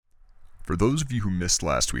For those of you who missed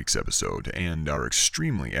last week's episode and our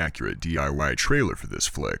extremely accurate DIY trailer for this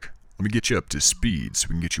flick, let me get you up to speed so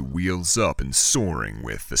we can get you wheels up and soaring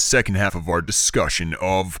with the second half of our discussion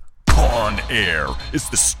of Con Air. It's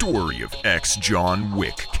the story of ex-John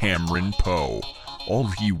Wick Cameron Poe. All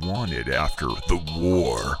he wanted after the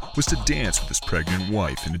war was to dance with his pregnant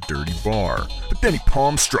wife in a dirty bar. But then he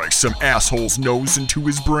palm strikes some asshole's nose into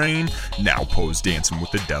his brain. Now Poe's dancing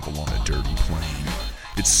with the devil on a dirty plane.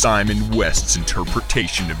 It's Simon West's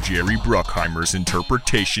interpretation of Jerry Bruckheimer's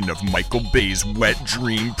interpretation of Michael Bay's wet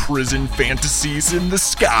dream prison fantasies in the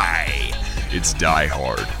sky. It's Die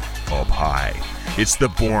Hard, Up High. It's the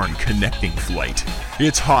Bourne connecting flight.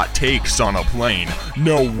 It's hot takes on a plane.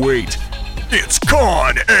 No, wait. It's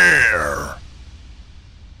Con Air!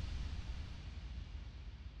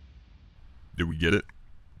 Did we get it?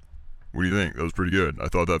 What do you think? That was pretty good. I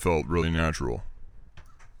thought that felt really natural.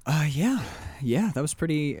 Yeah, that was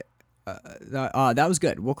pretty, that was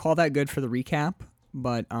good. We'll call that good for the recap,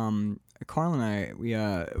 but, Carl and I, we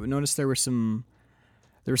noticed there were some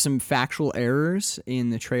factual errors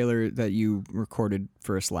in the trailer that you recorded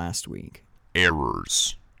for us last week.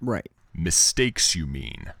 Errors. Right. Mistakes, you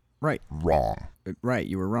mean. Right. Wrong. Right,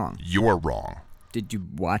 you were wrong. You're wrong. Did you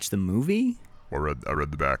watch the movie? Well, I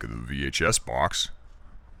read the back of the VHS box.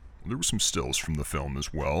 There were some stills from the film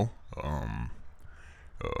as well.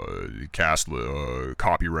 Cast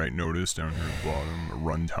copyright notice down here at the bottom,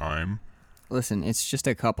 runtime. Listen, it's just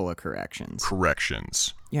a couple of corrections.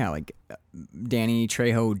 Corrections. Yeah, like Danny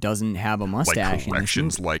Trejo doesn't have a mustache. Like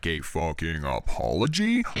corrections, like a fucking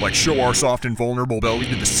apology? Like show our soft and vulnerable belly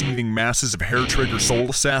to the seething masses of hair-trigger soul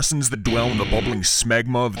assassins that dwell in the bubbling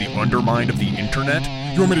smegma of the undermind of the internet?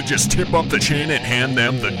 You want me to just tip up the chin and hand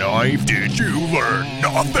them the knife? Did you learn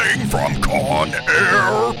nothing from Con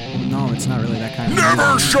Air? No, it's not really that kind of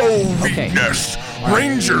Never show weakness! Okay.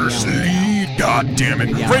 Rangers lead,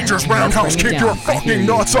 goddammit! Yeah. Rangers roundhouse kick your fucking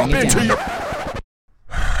nuts up into your...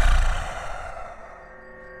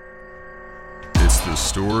 It's the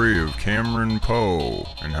story of Cameron Poe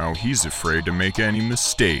and how he's afraid to make any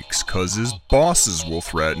mistakes cause his bosses will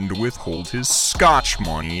threaten to withhold his scotch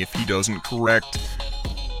money if he doesn't correct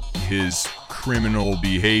his criminal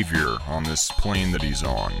behavior on this plane that he's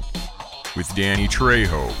on. With Danny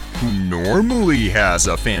Trejo, who normally has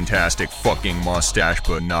a fantastic fucking mustache,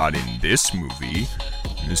 but not in this movie.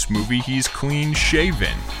 In this movie, he's clean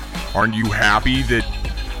shaven. Aren't you happy that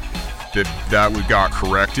we got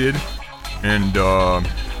corrected? And,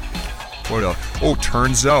 what else? Oh,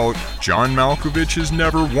 turns out John Malkovich has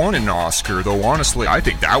never won an Oscar, though honestly, I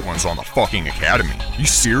think that one's on the fucking Academy. You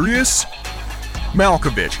serious?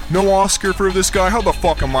 Malkovich, no Oscar for this guy? How the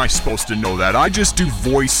fuck am I supposed to know that? I just do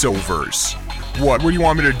voiceovers. What do you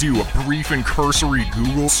want me to do? A brief and cursory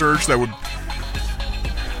Google search that would...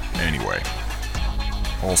 Anyway.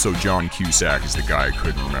 Also, John Cusack is the guy I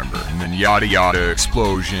couldn't remember. And then yada yada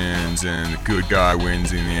explosions, and the good guy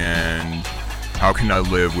wins in the end. How can I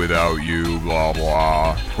live without you? Blah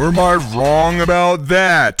blah. Or am I wrong about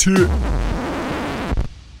that too?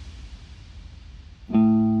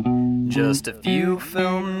 Just a few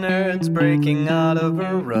film nerds breaking out of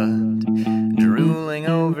a rut, drooling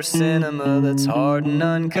over cinema that's hard and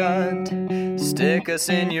uncut. Stick us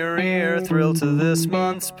in your ear, thrill to this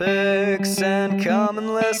month's picks, and come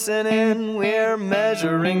and listen in, we're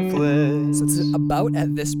measuring flicks. So it's about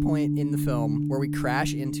at this point in the film where we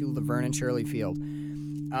crash into Laverne and Shirley Field.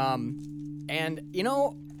 And, you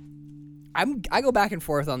know, I go back and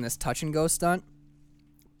forth on this touch and go stunt.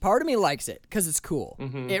 Part of me likes it because it's cool.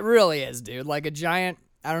 Mm-hmm. It really is, dude. Like a giant,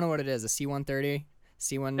 I don't know what it is, a C-130?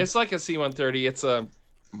 It's like a C-130. It's a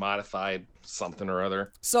modified something or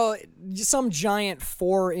other. So some giant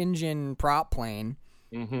 4-engine prop plane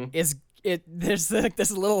there's like this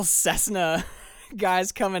little Cessna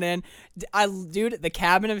guys coming in. Dude, the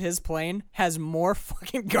cabin of his plane has more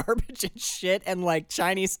fucking garbage and shit and like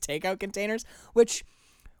Chinese takeout containers, which,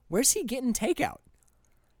 where's he getting takeout?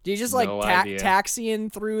 Do you just like taxiing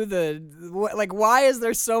through like why is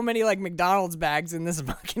there so many like McDonald's bags in this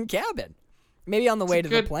fucking cabin? Maybe on the way to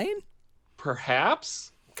the plane?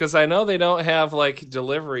 Perhaps, because I know they don't have like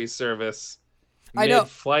delivery service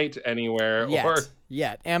mid-flight anywhere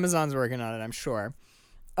yet. Amazon's working on it, I'm sure.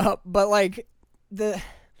 But like the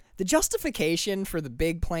justification for the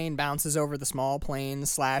big plane bounces over the small plane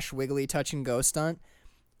 / wiggly touch and go stunt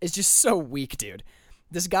is just so weak, dude.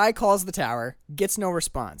 This guy calls the tower, gets no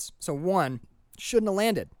response. So one, shouldn't have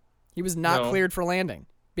landed. He was not cleared for landing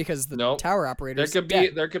because the tower operator.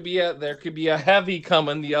 There could be a heavy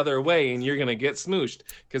coming the other way, and you're gonna get smooshed.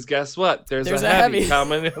 Because guess what? There's a heavy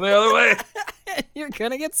coming the other way. You're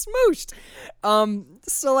gonna get smooshed.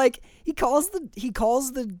 So like he calls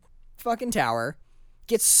the fucking tower,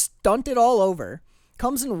 gets stunted all over,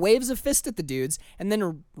 comes and waves a fist at the dudes, and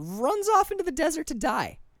then runs off into the desert to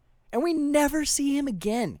die. And we never see him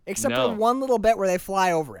again, except for one little bit where they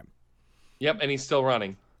fly over him. Yep, and he's still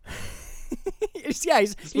running. This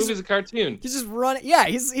movie's a cartoon. He's just running. Yeah,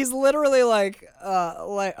 he's literally like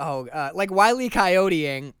Wile E.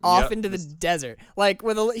 Coyoteing off into the desert. Like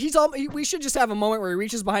we should just have a moment where he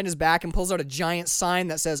reaches behind his back and pulls out a giant sign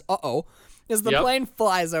that says "uh-oh" as the plane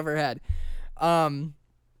flies overhead.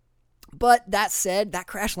 But that said, that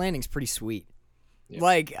crash landing's pretty sweet. Yeah.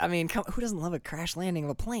 Like, I mean, who doesn't love a crash landing of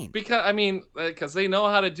a plane? Because they know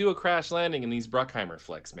how to do a crash landing in these Bruckheimer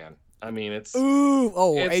flicks, man. I mean, it's you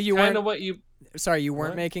kind of what you. Sorry, you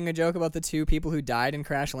weren't making a joke about the two people who died in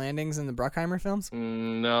crash landings in the Bruckheimer films?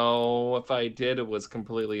 No, if I did, it was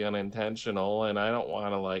completely unintentional, and I don't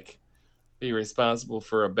want to be responsible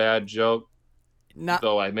for a bad joke.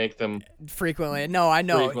 Though I make them frequently. No, I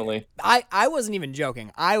know. Frequently. I wasn't even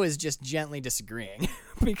joking. I was just gently disagreeing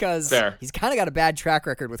because he's kind of got a bad track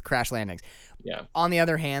record with crash landings. Yeah. On the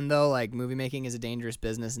other hand, though, like movie making is a dangerous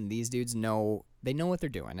business, and these dudes know what they're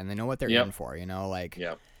doing and they know what they're in for. You know, like.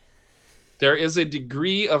 Yeah. There is a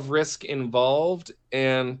degree of risk involved,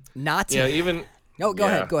 and even. No, go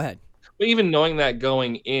ahead. But even knowing that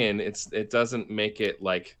going in, it doesn't make it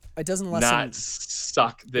like. It doesn't lessen. Not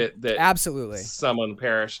suck that absolutely someone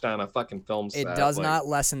perished on a fucking film set. It does not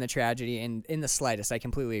lessen the tragedy in the slightest. I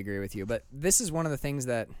completely agree with you. But this is one of the things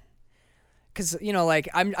that, because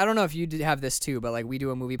I don't know if you have this too, but like we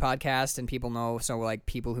do a movie podcast and people know. So like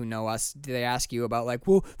people who know us, they ask you about like,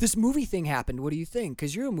 well, this movie thing happened. What do you think?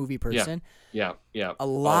 Because you're a movie person. Yeah. A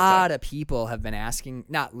lot of people have been asking,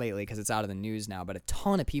 not lately because it's out of the news now, but a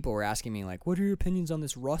ton of people were asking me like, what are your opinions on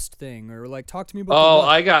this Rust thing? Or like, talk to me about. Oh,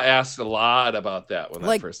 I got asked a lot about that when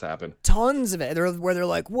that first happened. Tons of it. Where they're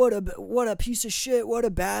like, what a piece of shit, what a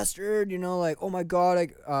bastard. You know, like, oh my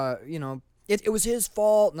god, it was his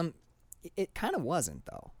fault. And it kind of wasn't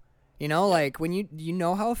though. You know, like when you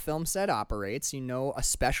know how a film set operates, you know,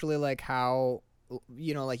 especially like how.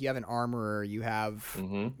 You know, like you have an armorer, you have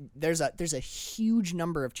there's a huge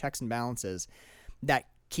number of checks and balances that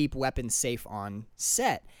keep weapons safe on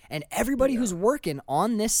set, and everybody who's working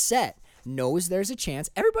on this set knows there's a chance.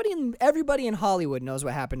 Everybody in Hollywood knows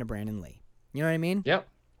what happened to Brandon Lee. You know what I mean? Yep.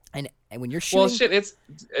 And when you're shooting, it's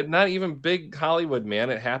not even big Hollywood, man.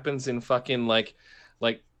 It happens in fucking like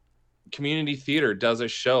community theater does a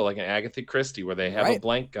show like an Agatha Christie where they have a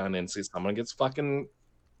blank gun and see someone gets fucking.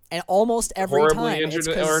 And almost every time, injured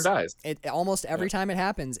or dies. Almost every time it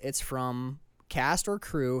happens, it's from cast or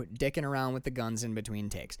crew dicking around with the guns in between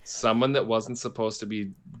takes. Someone that wasn't supposed to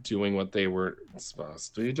be doing what they were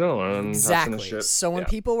supposed to be doing. Exactly. So when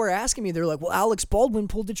people were asking me, they're like, well, Alex Baldwin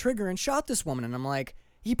pulled the trigger and shot this woman. And I'm like,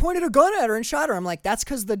 he pointed a gun at her and shot her. I'm like, that's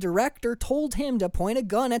because the director told him to point a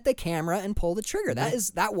gun at the camera and pull the trigger.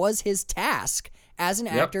 That was his task as an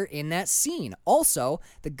actor in that scene. Also,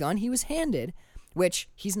 the gun he was handed, which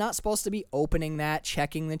he's not supposed to be opening that,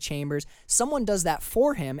 checking the chambers. Someone does that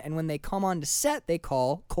for him, and when they come onto set, they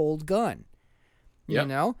call cold gun. You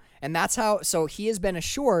know? And that's how, so he has been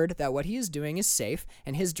assured that what he is doing is safe,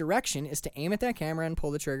 and his direction is to aim at that camera and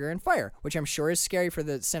pull the trigger and fire, which I'm sure is scary for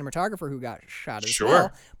the cinematographer who got shot as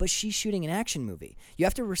well, but she's shooting an action movie. You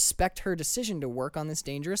have to respect her decision to work on this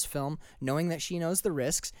dangerous film, knowing that she knows the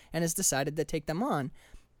risks and has decided to take them on.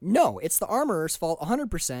 No, it's the armorer's fault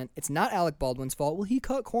 100%. It's not Alec Baldwin's fault. Well, he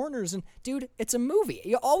cut corners, and dude, it's a movie.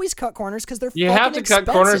 You always cut corners because they're fucking expensive. You have to cut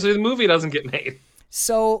corners or the movie doesn't get made.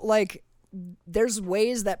 So, like, there's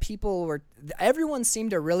ways that everyone seemed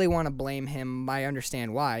to really want to blame him. I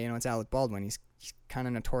understand why. You know, it's Alec Baldwin. He's kind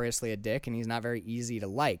of notoriously a dick, and he's not very easy to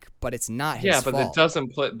like, but it's not his fault. Yeah, but it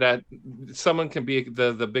doesn't play that someone can be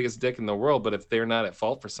the biggest dick in the world, but if they're not at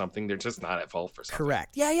fault for something, they're just not at fault for something.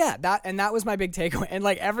 Correct. Yeah. That was my big takeaway. And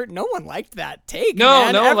like no one liked that take. No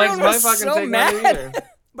man. one likes my fucking so take mad. either.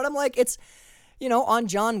 But I'm like, it's, you know, on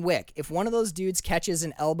John Wick, if one of those dudes catches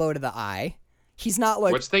an elbow to the eye, he's not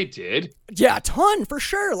like... Which they did. Yeah, a ton, for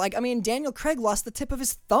sure. Like, I mean, Daniel Craig lost the tip of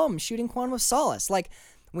his thumb shooting Quantum of Solace. Like,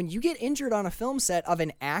 when you get injured on a film set of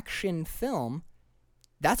an action film,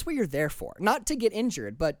 that's what you're there for. Not to get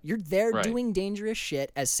injured, but you're there doing dangerous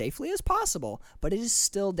shit as safely as possible, but it is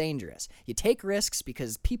still dangerous. You take risks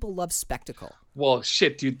because people love spectacle. Well,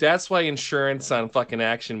 shit, dude, that's why insurance on fucking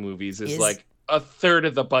action movies is like a third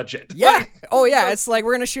of the budget. Yeah. Oh, yeah. It's like,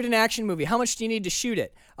 we're going to shoot an action movie. How much do you need to shoot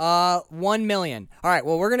it? $1 million. All right.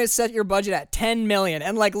 Well, we're going to set your budget at $10 million.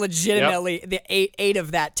 And like legitimately the eight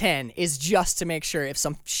of that 10 is just to make sure if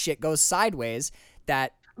some shit goes sideways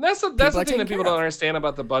that And that's the thing that people don't understand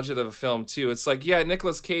about the budget of a film too. It's like, yeah,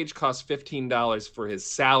 Nicolas Cage cost $15 for his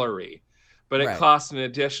salary, but it cost an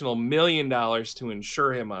additional $1 million to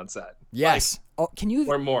insure him on set. Yes. Can you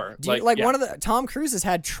or more? One of the Tom Cruise has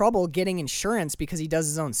had trouble getting insurance because he does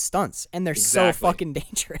his own stunts, and they're so fucking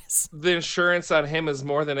dangerous. The insurance on him is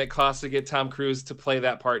more than it costs to get Tom Cruise to play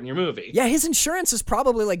that part in your movie. Yeah, his insurance is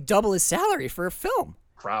probably like double his salary for a film.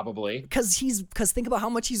 Probably. Because think about how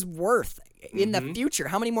much he's worth in the future.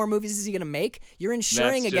 How many more movies is he going to make? You're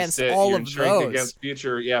insuring against all of those. Against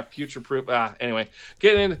future proof. Anyway,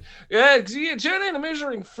 getting in, turn into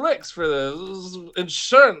Measuring Flicks for the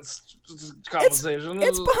insurance conversation.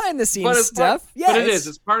 It's behind the scenes stuff. But it is.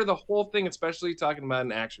 It's part of the whole thing, especially talking about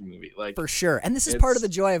an action movie. Like for sure. And this is part of the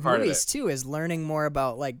joy of movies too, is learning more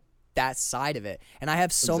about like that side of it. And I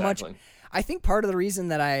have so much. I think part of the reason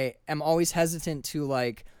that I am always hesitant to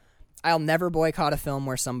like, I'll never boycott a film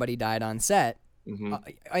where somebody died on set.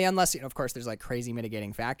 Unless, of course, there's like crazy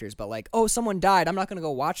mitigating factors, but like, oh, someone died, I'm not going to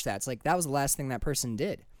go watch that. It's like, that was the last thing that person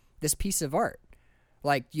did. This piece of art.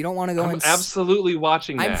 Like, you don't want to go I'm absolutely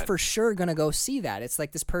watching that. I'm for sure going to go see that. It's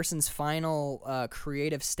like this person's final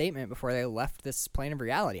creative statement before they left this plane of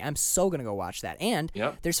reality. I'm so going to go watch that. And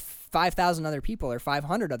there's 5,000 other people or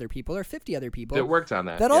 500 other people or 50 other people that worked on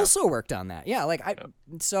that. That also worked on that. Yeah, like I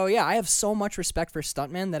have so much respect for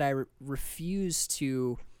stuntmen that I refuse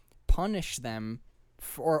to punish them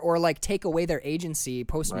or like take away their agency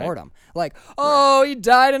post-mortem. Like, he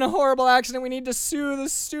died in a horrible accident, we need to sue the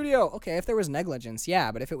studio. Okay, if there was negligence,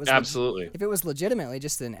 but if it was if it was legitimately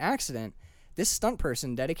just an accident, this stunt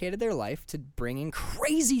person dedicated their life to bringing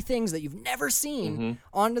crazy things that you've never seen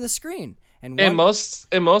onto the screen. And most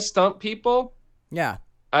stunt people,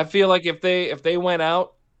 I feel like if they went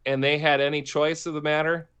out and they had any choice of the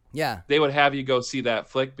matter, they would have you go see that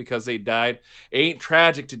flick because they died. It ain't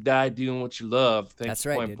tragic to die doing what you love. That's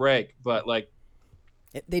right, Point Break. But like,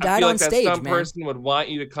 they died on stage, man. That stunt person would want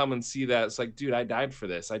you to come and see that. It's like, dude, I died for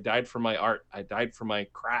this. I died for my art. I died for my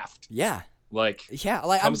craft.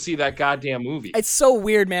 Come see that goddamn movie. It's so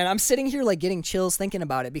weird, man. I'm sitting here like getting chills thinking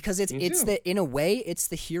about it because it's in a way it's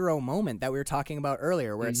the hero moment that we were talking about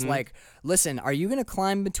earlier, where it's like, listen, are you gonna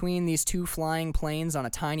climb between these two flying planes on a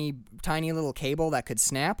tiny little cable that could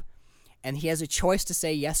snap? And he has a choice to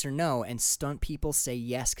say yes or no, and stunt people say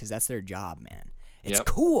yes because that's their job, man. It's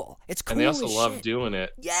cool. It's cool. And they also love doing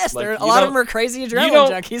it. Yes, like, a lot of them are crazy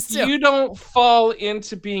adrenaline junkies too. You don't fall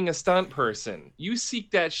into being a stunt person. You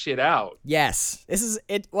seek that shit out. Yes. This is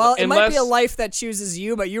it. Well, it might be a life that chooses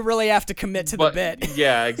you, but you really have to commit to the bit.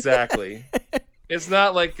 Yeah, exactly. It's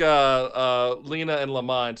not like Lena and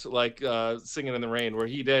Lamont, like Singing in the Rain, where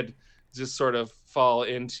he did just sort of fall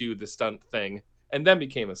into the stunt thing and then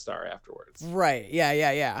became a star afterwards. Right.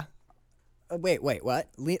 Yeah. Wait, what?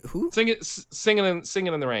 Who? Singing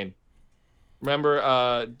in the Rain.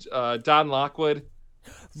 Remember Don Lockwood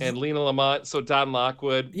and Lena Lamont? So Don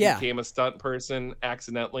Lockwood became a stunt person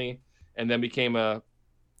accidentally and then became a...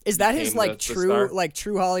 Is that his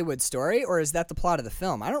true Hollywood story, or is that the plot of the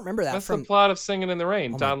film? I don't remember that. That's the plot of Singing in the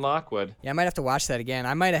Rain. Don Lockwood. Yeah, I might have to watch that again.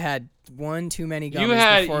 I might have had one too many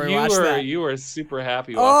gummies before we watched that. You were super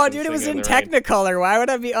happy. Oh, dude, it was in Technicolor. Why would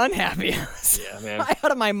I be unhappy? Yeah, man. I'm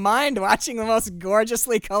out of my mind watching the most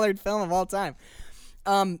gorgeously colored film of all time.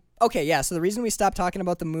 Okay, yeah. So the reason we stopped talking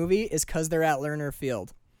about the movie is because they're at Lerner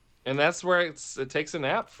Field. And that's where it takes a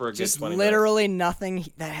nap for a good 20 minutes. Literally nothing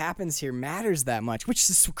that happens here matters that much, which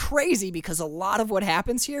is crazy because a lot of what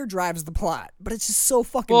happens here drives the plot. But it's just so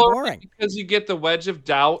fucking boring. Because you get the wedge of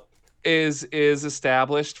doubt is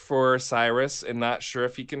established for Cyrus and not sure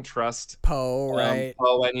if he can trust Poe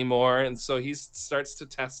anymore. And so he starts to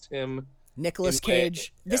test him. Nicolas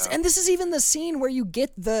Cage. This is even the scene where you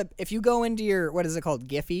get if you go into your, what is it called,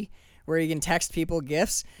 Giphy? Where you can text people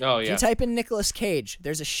GIFs. Oh, yeah. If you type in Nicolas Cage,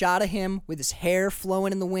 there's a shot of him with his hair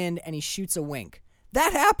flowing in the wind, and he shoots a wink.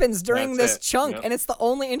 That happens during this chunk, and it's the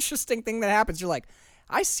only interesting thing that happens. You're like,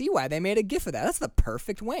 I see why they made a GIF of that. That's the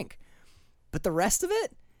perfect wink. But the rest of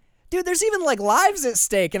it? Dude, there's even, like, lives at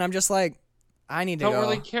stake, and I'm just like, I need to go. Don't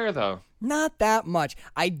really care, though. Not that much.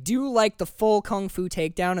 I do like the full kung fu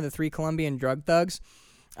takedown of the 3 Colombian drug thugs.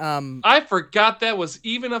 I forgot that was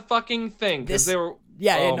even a fucking thing, because they were...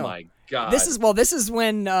 Yeah, my God. This is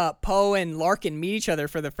when Poe and Larkin meet each other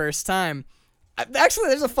for the first time. Actually,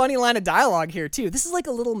 there's a funny line of dialogue here too. This is like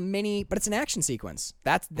a little mini, but it's an action sequence.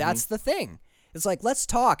 That's the thing. It's like, let's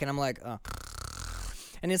talk, and I'm like,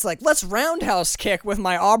 and it's like, let's roundhouse kick with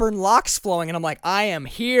my auburn locks flowing, and I'm like, I am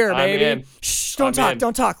here, baby. Shh, don't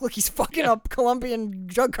talk. Look, he's fucking up Colombian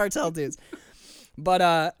drug cartel dudes.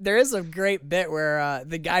 But there is a great bit where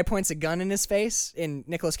the guy points a gun in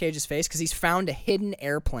Nicolas Cage's face, because he's found a hidden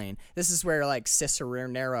airplane. This is where, like,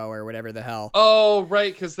 Cicerero or whatever the hell. Oh,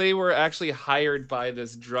 right, because they were actually hired by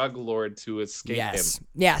this drug lord to escape him.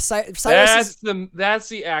 Yeah, that's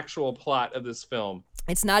the actual plot of this film.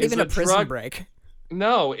 It's not even a prison break.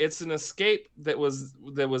 No, it's an escape that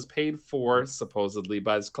was paid for, supposedly,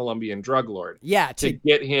 by this Colombian drug lord. Yeah, to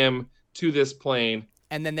get him to this plane.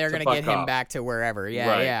 And then they're going to get him back to wherever. Yeah,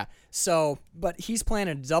 right. Yeah. So, but he's playing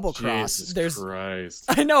a double cross. Jesus Christ.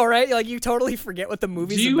 I know, right? Like, you totally forget what the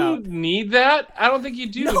movie's about. Do you need that? I don't think you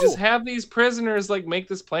do. No. Just have these prisoners, like, make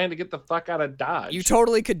this plan to get the fuck out of Dodge. You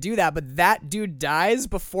totally could do that, but that dude dies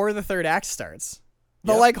before the third act starts.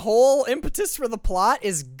 The like whole impetus for the plot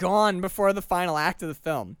is gone before the final act of the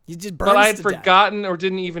film. He just burns. But I had forgotten or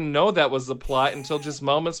didn't even know that was the plot until just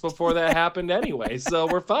moments before that happened anyway. So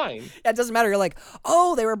we're fine. Yeah, it doesn't matter. You're like,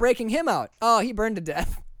 oh, they were breaking him out. Oh, he burned to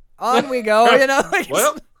death. On we go. You know.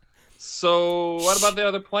 Well, so what about the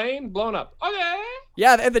other plane blown up? Okay.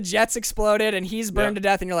 Yeah, the jets exploded and he's burned to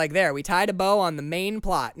death, and you're like, there, we tied a bow on the main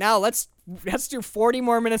plot. Now let's do 40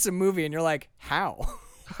 more minutes of movie, and you're like, how?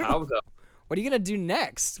 How though? What are you gonna do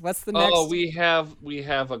next? What's the next? Oh, we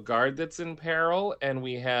have a guard that's in peril, and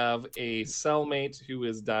we have a cellmate who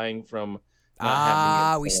is dying from.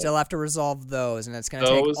 We still have to resolve those, and it's gonna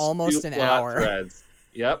take almost an hour. Threads.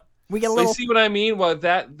 Yep. We get a little. You see what I mean? Well,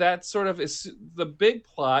 that sort of is the big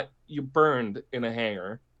plot. You burned in a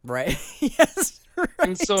hangar, right? Yes. Right.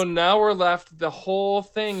 And so now we're left. The whole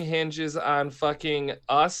thing hinges on fucking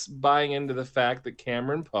us buying into the fact that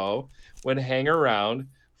Cameron Poe would hang around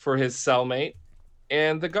for his cellmate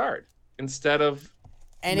and the guard instead of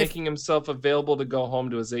making himself available to go home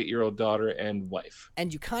to his 8-year-old daughter and wife.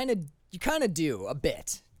 And you kind of do a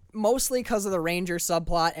bit, mostly because of the Ranger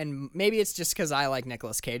subplot, and maybe it's just because I like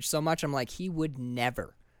Nicolas Cage so much. I'm like, he would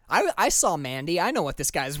never. I saw Mandy. I know what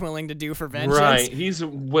this guy's willing to do for vengeance. Right, he's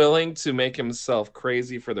willing to make himself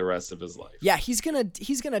crazy for the rest of his life. Yeah, he's gonna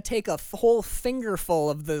take a whole fingerful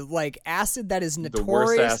of the like acid that is notorious. The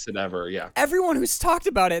worst acid ever. Yeah. Everyone who's talked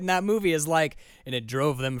about it in that movie is like, and it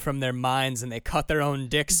drove them from their minds, and they cut their own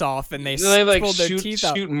dicks off, and they like pulled their teeth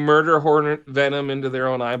out. Shoot murder hornet venom into their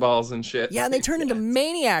own eyeballs and shit. Yeah, and they turn into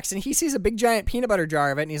maniacs. And he sees a big giant peanut butter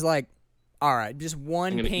jar of it, and he's like, all right, just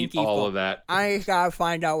one pinky. Eat all of that. I gotta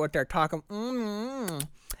find out what they're talking.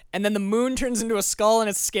 And then the moon turns into a skull and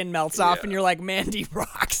its skin melts off, and you're like, Mandy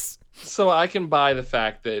rocks. So I can buy the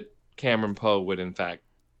fact that Cameron Poe would, in fact,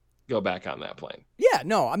 go back on that plane. Yeah,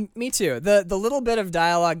 no, me too. The little bit of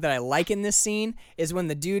dialogue that I like in this scene is when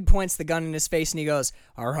the dude points the gun in his face and he goes,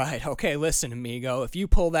 all right, okay, listen, amigo. If you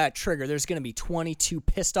pull that trigger, there's going to be 22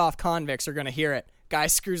 pissed off convicts are going to hear it. Guy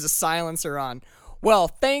screws a silencer on. Well,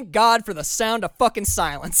 thank God for the sound of fucking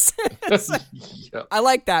silence. Yep. I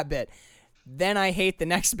like that bit. Then I hate the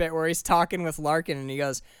next bit where he's talking with Larkin and he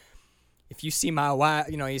goes, if you see my wife,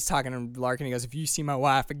 he's talking to Larkin, he goes, if you see my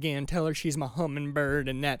wife again, tell her she's my hummingbird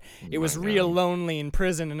and that it was real lonely in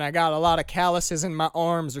prison and I got a lot of calluses and my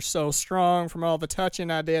arms are so strong from all the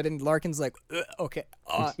touching I did. And Larkin's like, okay,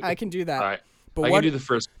 I can do that. All right. But I can do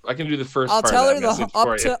the first. I'll tell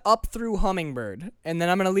her up through hummingbird, and then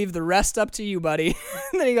I'm gonna leave the rest up to you, buddy.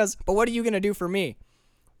 And then he goes, "But what are you gonna do for me?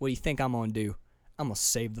 What do you think I'm gonna do? I'm gonna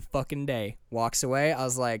save the fucking day." Walks away. I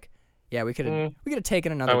was like, "Yeah, we could have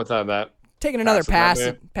taken another." I without that. Taken another pass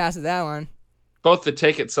at that one. Both the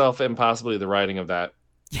take itself and possibly the writing of that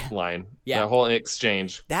line. Yeah. The whole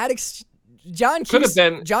exchange. John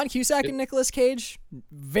Cusack and Nicolas Cage,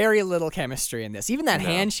 very little chemistry in this. Even that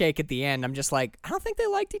handshake at the end, I'm just like, I don't think they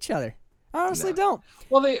liked each other. I honestly don't.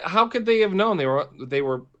 Well, how could they have known? They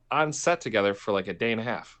were on set together for like a day and a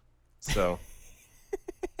half. So,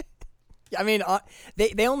 I mean,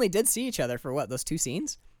 they only did see each other for what, those 2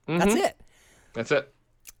 scenes? Mm-hmm. That's it.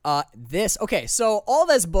 Okay, so all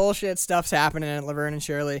this bullshit stuff's happening at Laverne and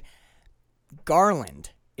Shirley. Garland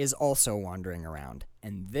is also wandering around.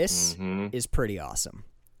 And this is pretty awesome.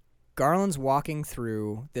 Garland's walking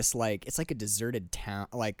through this it's like a deserted town,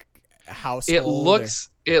 like a household.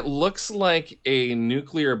 It looks like a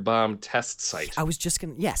nuclear bomb test site. I was just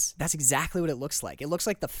yes, that's exactly what it looks like. It looks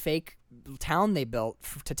like the fake town they built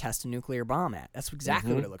to test a nuclear bomb at. That's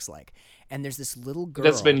exactly what it looks like. And there's this little girl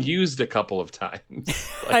that's been used a couple of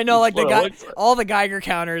times. I know, like all the Geiger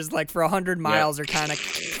counters, like for 100 miles, are kind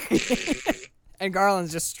of. And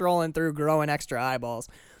Garland's just strolling through, growing extra eyeballs.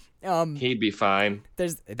 He'd be fine.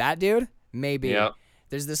 There's that dude, maybe. Yeah.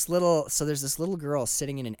 There's this little girl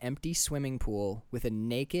sitting in an empty swimming pool with a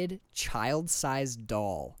naked child-sized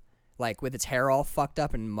doll, like with its hair all fucked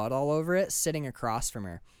up and mud all over it, sitting across from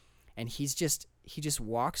her. And he just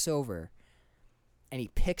walks over and he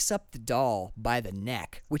picks up the doll by the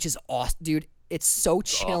neck, which is awesome, dude. It's so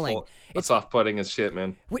chilling. Awful. It's off-putting as shit,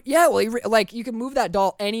 man. Yeah, well, you can move that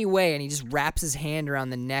doll any way, and he just wraps his hand around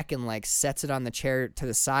the neck and like sets it on the chair to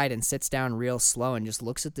the side and sits down real slow and just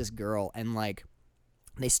looks at this girl, and like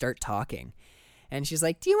they start talking, and she's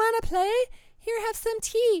like, "Do you want to play? Here, have some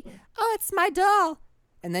tea. Oh, it's my doll."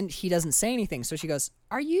 And then he doesn't say anything, so she goes,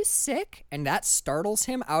 "Are you sick?" And that startles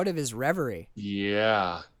him out of his reverie.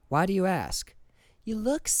 Yeah. Why do you ask? You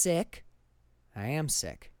look sick. I am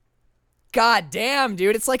sick. God damn,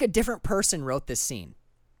 dude. It's like a different person wrote this scene.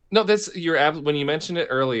 No, when you mentioned it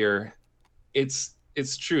earlier, it's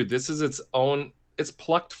true. This is its own, it's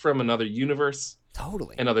plucked from another universe.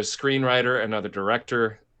 Totally. Another screenwriter, another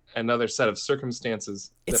director, another set of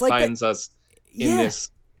circumstances that finds us in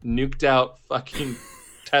this nuked out fucking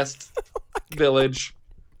test village.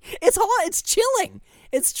 It's chilling.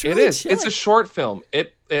 It's truly chilling. It's a short film.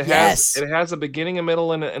 It has a beginning, a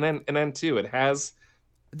middle, and an end too. It has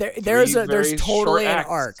there's totally an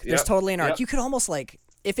arc. There's totally an arc. You could almost like,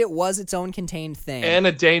 if it was its own contained thing. And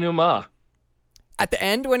a denouement. At the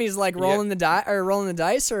end when he's like rolling the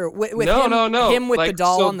dice, or with no. him with like, the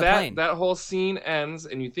doll on the plane. That whole scene ends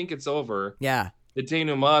and you think it's over. Yeah. The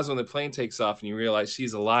denouement is when the plane takes off and you realize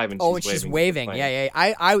she's alive and she's waving. Yeah.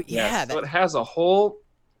 So it has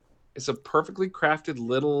it's a perfectly crafted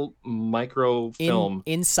little micro film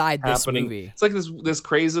inside this movie. It's like this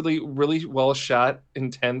crazily, really well shot,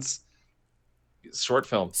 intense short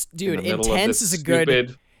film. Dude, intense is a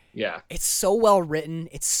good. Yeah. It's so well written.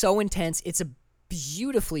 It's so intense. It's a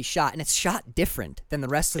beautifully shot, and it's shot different than the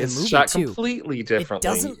rest of the movie too. It's shot completely differently.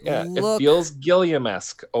 It doesn't look. It feels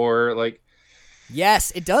Gilliam-esque, or like.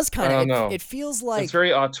 Yes, it does kind of. It feels like it's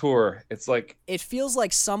very auteur. It's like it feels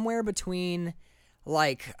like somewhere between.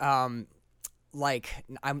 I'm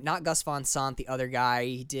not Gus Van Sant, the other guy.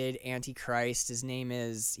 He did Antichrist.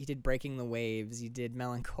 He did Breaking the Waves. He did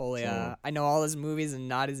Melancholia. I know all his movies and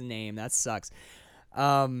not his name. That sucks.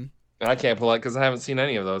 I can't pull it because I haven't seen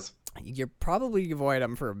any of those. You're probably avoid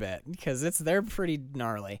them for a bit because they're pretty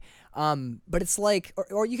gnarly. But it's like,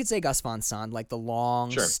 or you could say Gus Van Sant, like the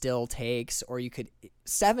long still takes, or you could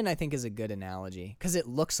Seven. I think is a good analogy because it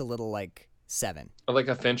looks a little like Seven, like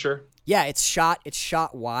a Fincher. Yeah, it's shot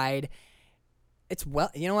wide. It's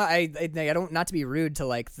you know what? I don't, not to be rude to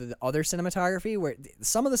like the other cinematography, where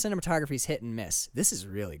some of the cinematography's hit and miss. This is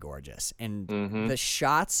really gorgeous, and the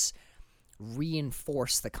shots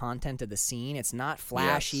reinforce the content of the scene. It's not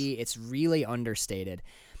flashy. It's really understated,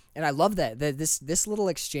 and I love that. This little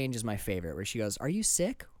exchange is my favorite, where she goes, "Are you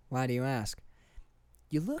sick? Why do you ask?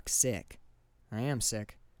 You look sick. I am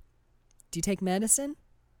sick. Do you take medicine?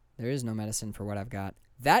 There is no medicine for what I've got."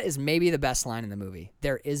 That is maybe the best line in the movie.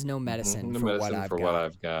 There is no medicine for what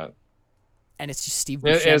I've got. And it's just Steve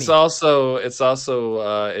Buscemi. It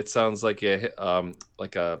sounds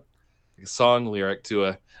like a song lyric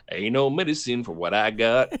to "Ain't no medicine for what I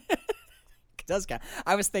got." It does kind of.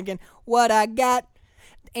 I was thinking, what I got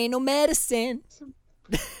ain't no medicine.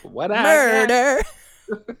 What murder.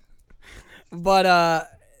 But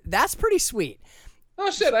that's pretty sweet. Oh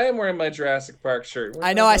shit! I am wearing my Jurassic Park shirt.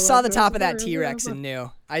 I know. I saw the top of that T-Rex and knew.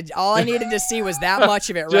 All I needed to see was that much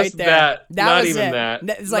of it right there. That not was even it. that.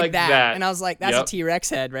 It's like that, and I was like, "That's a T-Rex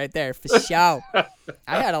head right there for sure." I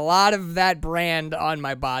had a lot of that brand on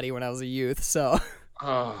my body when I was a youth, so.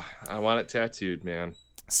 Oh, I want it tattooed, man.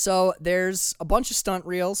 So there's a bunch of stunt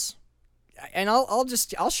reels, and I'll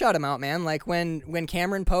shout them out, man. Like when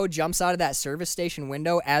Cameron Poe jumps out of that service station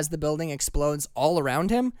window as the building explodes all around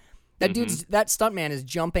him. That stuntman is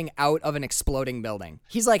jumping out of an exploding building.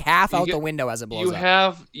 He's like half out the window as it blows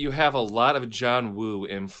up. You have a lot of John Woo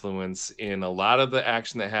influence in a lot of the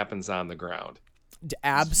action that happens on the ground.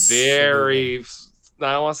 Absolutely. Very,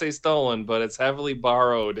 I don't want to say stolen, but it's heavily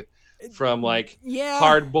borrowed from like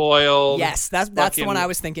Hard Boiled. Yes, that's the one I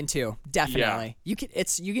was thinking too. Definitely. Yeah.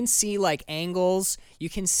 You can see like angles. You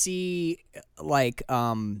can see like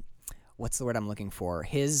what's the word I'm looking for?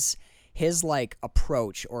 His like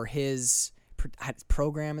approach, or his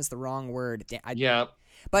program is the wrong word.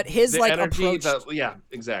 But his like energy, approach.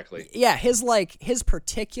 Exactly. Yeah, his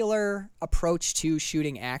particular approach to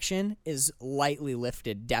shooting action is lightly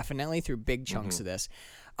lifted, definitely through big chunks of this.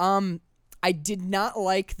 I did not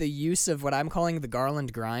like the use of what I'm calling the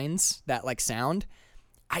Garland grinds, that like sound.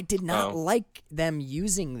 I did not like them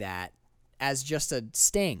using that as just a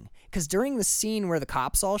sting. Because during the scene where the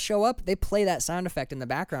cops all show up, they play that sound effect in the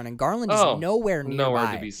background, and Garland is nowhere nearby.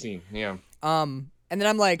 Nowhere to be seen, yeah. And then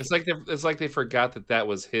I'm like, it's like they forgot that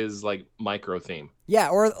was his like micro theme. Yeah,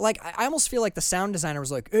 or like I almost feel like the sound designer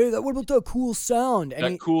was like, "Hey, what about that cool sound?"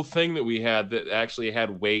 And cool thing that we had that actually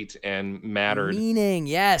had weight and mattered. Meaning,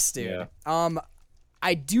 yes, dude. Yeah.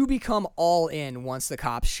 I do become all in once the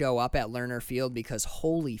cops show up at Lerner Field because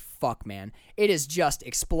holy fuck, man, it is just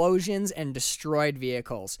explosions and destroyed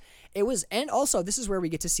vehicles. And also this is where we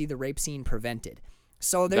get to see the rape scene prevented.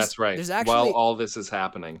 So that's right. There's actually while all this is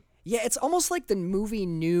happening. Yeah, it's almost like the movie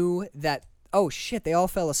knew that, oh shit, they all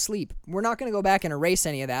fell asleep. We're not going to go back and erase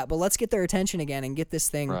any of that, but let's get their attention again and get this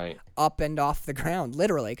thing up and off the ground,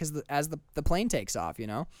 literally, because as the plane takes off, you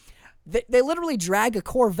know? They literally drag a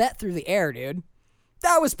Corvette through the air, dude.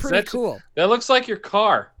 That was pretty cool. That looks like your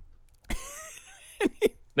car.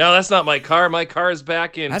 No, that's not my car. My car is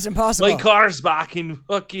back in... That's impossible. My car's back in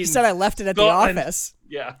fucking... You said I left it at the office.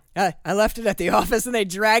 Yeah. I left it at the office, and they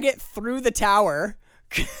drag it through the tower...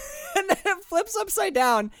 and then it flips upside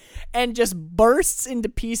down and just bursts into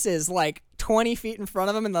pieces like 20 feet in front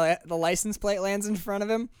of him, and the license plate lands in front of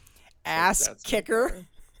him. Ass kicker.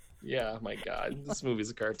 Yeah, my God. This movie's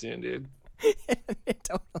a cartoon, dude. It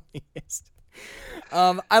totally is.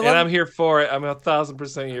 I'm here for it. I'm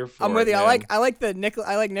 1,000% here for it. I'm with you. Man. I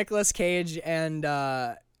like Nicolas Cage and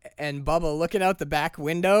Bubba looking out the back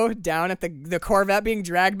window down at the Corvette being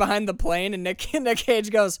dragged behind the plane, and Nick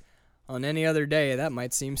Cage goes, "On any other day, that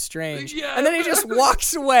might seem strange." Yeah. And then he just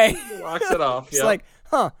walks away. Walks it off. It's like,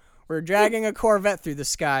 we're dragging a Corvette through the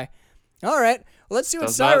sky. All right, well, let's see what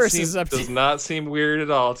Cyrus is up to. Does not seem weird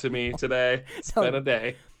at all to me today. It's been a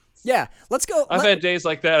day. Yeah, let's go. I've had days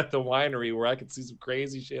like that at the winery where I could see some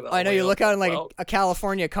crazy shit. I know you look out and like a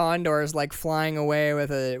California condor is like flying away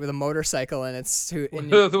with a motorcycle, and it's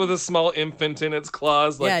with a small infant in its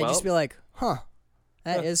claws. Like, yeah, just be like,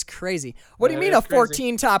 that is crazy. What do you mean a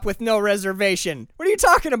 14 top with no reservation? What are you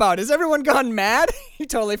talking about? Has everyone gone mad? You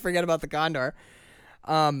totally forget about the condor.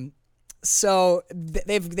 So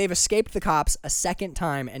they've escaped the cops a second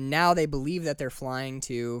time, and now they believe that they're flying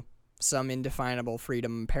to some indefinable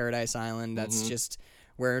freedom paradise island that's just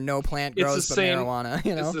where no plant grows but marijuana.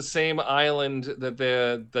 You know? It's the same island that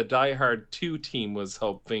the Die Hard 2 team was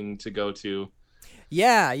hoping to go to.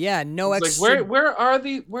 Yeah, no extra. Like, where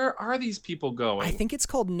are these people going? I think it's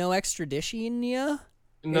called No Extradition.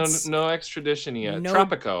 No Extradition.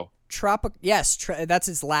 Tropico. Yes, that's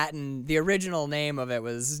its Latin. The original name of it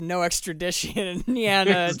was No Extradition.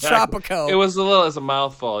 Exactly. Tropico. It was it's a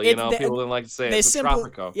mouthful. People didn't like to say it. It's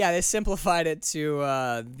Tropico. Yeah, they simplified it to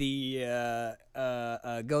what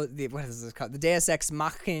is this called? The Deus Ex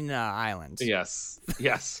Machina Island. Yes.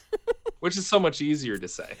 Which is so much easier to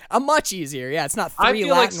say. Much easier. Yeah, it's not three I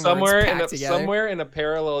feel Latin like words somewhere in a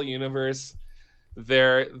parallel universe,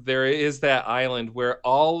 there is that island where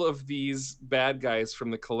all of these bad guys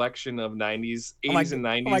from the collection of 80s and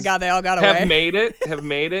 90s. Oh my God, they all got away. Have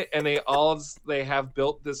made it, and they have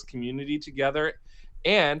built this community together,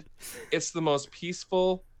 and it's the most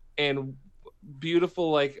peaceful and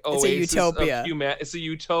beautiful oasis. It's a utopia. It's a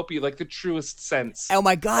utopia, like the truest sense. Oh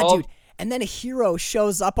my God, dude. And then a hero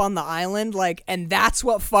shows up on the island, and that's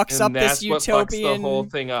what fucks up this utopian. Fucks the whole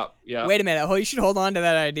thing up. Yeah. Wait a minute. You should hold on to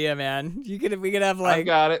that idea, man. We could have I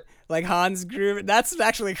got it. Like Hans Gruber. That's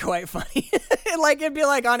actually quite funny. It'd be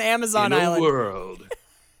like on Amazon Island. In a world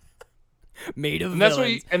made of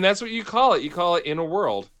villains. That's what you call it. You call it In a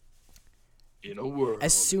World. In a world.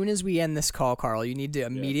 As soon as we end this call, Carl, you need to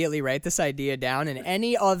immediately write this idea down and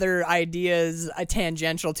any other ideas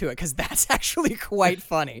tangential to it, because that's actually quite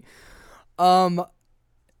funny. I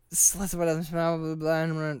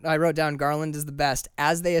wrote down Garland is the best.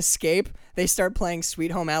 As they escape, they start playing Sweet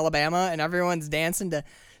Home Alabama, and everyone's dancing to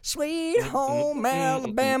Sweet Home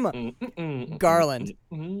Alabama. Garland.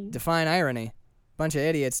 Define irony. Bunch of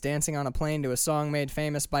idiots dancing on a plane to a song made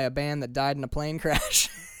famous by a band that died in a plane crash.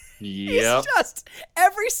 Yep. It's just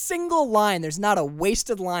every single line. There's not a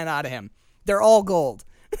wasted line out of him. They're all gold.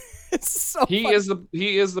 It's so he is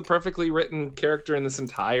the perfectly written character in this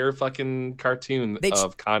entire fucking cartoon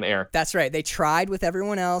of Con Air. That's right. They tried with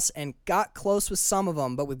everyone else and got close with some of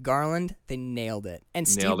them, but with Garland, they nailed it. And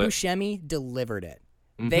Steve Buscemi delivered it.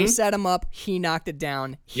 Mm-hmm. They set him up. He knocked it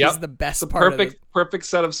down. He's the best part of it. Perfect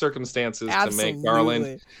set of circumstances to make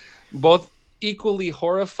Garland both equally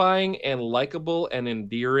horrifying and likable and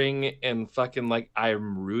endearing and fucking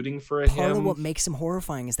I'm rooting for him. Part of what makes him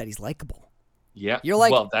horrifying is that he's likable. Yeah, you're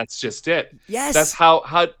like, well, that's just it. Yes, that's how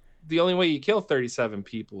the only way you kill 37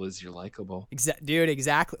 people is you're likable. Dude,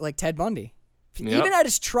 exactly like Ted Bundy. Yep. Even at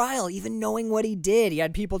his trial, even knowing what he did, he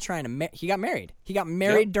had people trying to. He got married. He got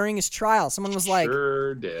married during his trial. Someone was like,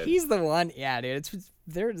 "Sure did." He's the one. Yeah, dude.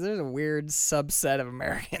 There's a weird subset of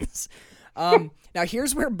Americans. Now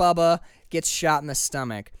here's where Bubba gets shot in the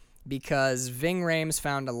stomach because Ving Rhames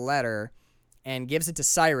found a letter and gives it to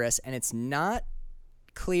Cyrus, and it's not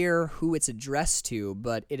clear who it's addressed to,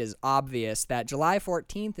 but it is obvious that July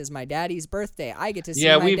 14th is my daddy's birthday. I get to see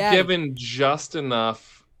my daddy. Yeah, we've given just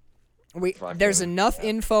enough. There's enough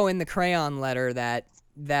info in the crayon letter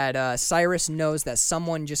that Cyrus knows that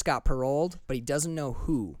someone just got paroled, but he doesn't know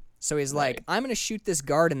who. So he's like, I'm going to shoot this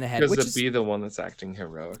guard in the head. Because be the one that's acting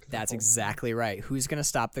heroic. That's exactly right. Who's going to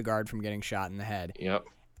stop the guard from getting shot in the head? Yep.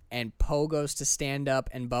 And Poe goes to stand up,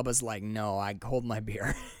 and Bubba's like, no, I hold my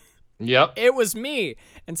beer. Yep. It was me.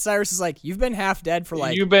 And Cyrus is like, you've been half dead for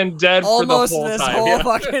like... You've been dead for the whole time. Almost this whole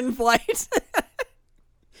fucking flight.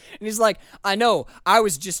 And he's like, I know, I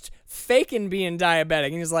was just faking being diabetic.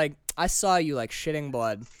 And he's like, I saw you like shitting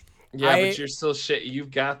blood. Yeah, but you're still shit.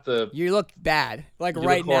 You've got the... You look bad. Like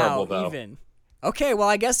right now, though. even. Okay, well,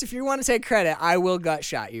 I guess if you want to take credit, I will gut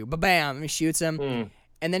shot you. Ba-bam. And he shoots him.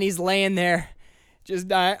 And then he's laying there, just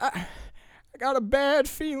dying. I got a bad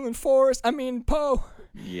feeling, Poe.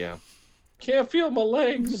 Yeah. Can't feel my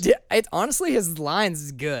legs. Honestly, his lines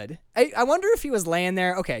is good. I wonder if he was laying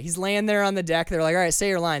there. Okay, he's laying there on the deck. They're like, all right, say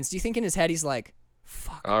your lines. Do you think in his head he's like,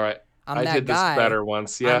 fuck. All right. I did this better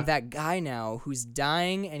once, yeah. I'm that guy now who's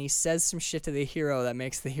dying, and he says some shit to the hero that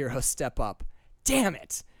makes the hero step up. Damn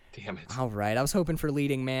it. All right, I was hoping for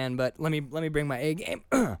leading man, but let me bring my A game.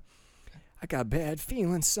 I got bad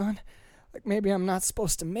feelings, son. Like maybe I'm not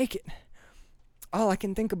supposed to make it. All I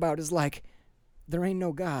can think about is like, there ain't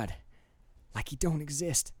no God. Like he don't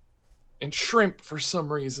exist. And shrimp for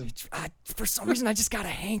some reason. For some reason, I just got a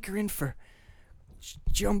hankering for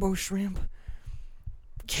jumbo shrimp.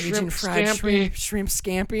 Cajun fried shrimp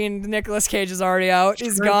scampi, and Nicolas Cage is already out.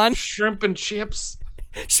 He's gone. Shrimp and chips.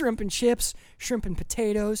 Shrimp and chips, shrimp and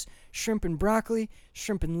potatoes, shrimp and broccoli,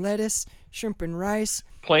 shrimp and lettuce, shrimp and rice.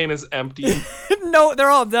 Plane is empty. No,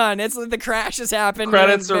 they're all done. It's the crash has happened.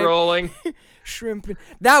 Credits are rolling. Shrimp.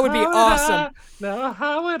 That would be awesome. Now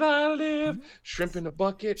how would I live? Shrimp in a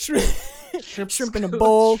bucket. Shrimp in a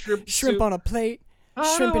bowl. Shrimp on a plate.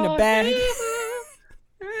 Shrimp in a bag.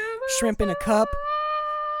 Shrimp in a cup.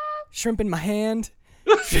 Shrimp in my hand.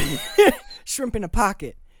 Shrimp in a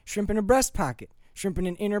pocket. Shrimp in a breast pocket. Shrimp in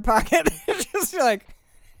an inner pocket. Just like...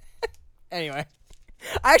 Anyway.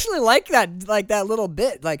 I actually like that little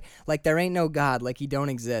bit. Like there ain't no God. Like he don't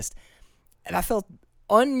exist. And I felt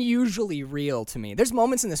unusually real to me. There's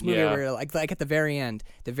moments in this movie where like at the very end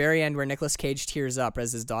where Nicolas Cage tears up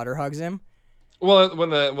as his daughter hugs him. Well,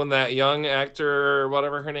 when that young actor,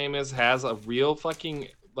 whatever her name is, has a real fucking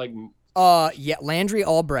like... Landry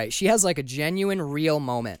Albright. She has like a genuine real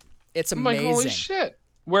moment. It's amazing. Like, holy shit.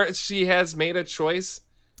 Where she has made a choice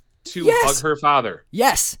to hug her father.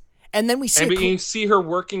 Yes. And then we see you see her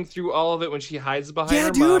working through all of it when she hides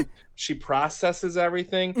behind her mom. She processes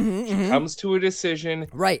everything. She comes to a decision.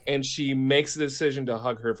 Right. And she makes the decision to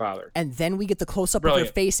hug her father. And then we get the close-up of her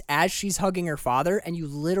face as she's hugging her father, and you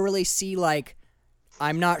literally see, like,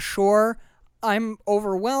 I'm not sure, I'm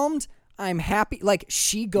overwhelmed, I'm happy. Like,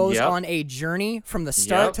 she goes on a journey from the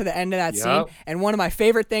start to the end of that scene. And one of my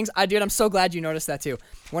favorite things, I'm so glad you noticed that too.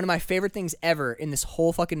 One of my favorite things ever in this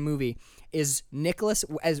whole fucking movie is Nicholas,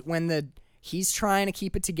 he's trying to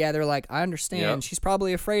keep it together. Like, I understand. She's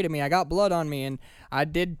probably afraid of me. I got blood on me, and I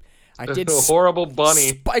did a horrible bunny.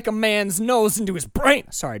 Spike a man's nose into his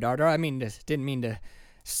brain. Sorry, Dardar. Didn't mean to.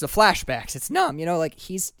 It's the flashbacks. It's numb. You know, like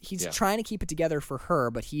he's trying to keep it together for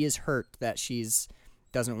her, but he is hurt that she's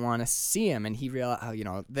doesn't want to see him, and he realizes,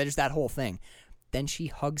 there's that whole thing. Then she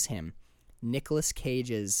hugs him. Nicolas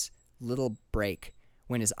Cage's little break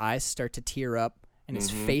when his eyes start to tear up and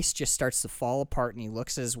his face just starts to fall apart, and he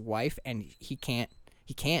looks at his wife, and he can't.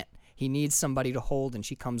 He needs somebody to hold, and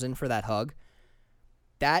she comes in for that hug.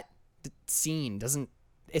 That scene doesn't...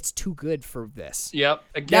 It's too good for this. Yep.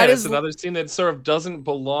 Again, it's another scene that sort of doesn't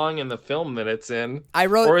belong in the film that it's in.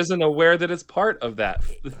 Or isn't aware that it's part of that.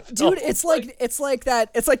 Dude, it's like that.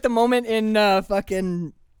 It's like the moment in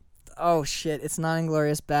fucking... Oh, shit. It's not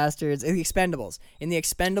Inglourious Bastards. The Expendables. In The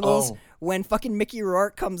Expendables, when fucking Mickey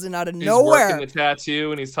Rourke comes in out of nowhere. He's working the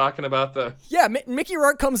tattoo, and he's talking about the... Yeah, Mickey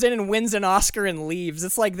Rourke comes in and wins an Oscar and leaves.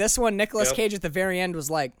 It's like this one, Nicolas Cage at the very end was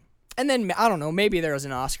like... And then, I don't know, maybe there was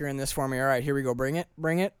an Oscar in this for me. All right, here we go. Bring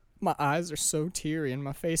it. My eyes are so teary and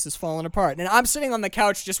my face is falling apart. And I'm sitting on the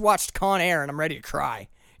couch, just watched Con Air, and I'm ready to cry.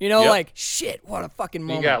 Like, shit, what a fucking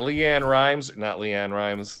moment. You got LeAnn Rimes. Not LeAnn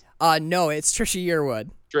Rimes. No, it's Trisha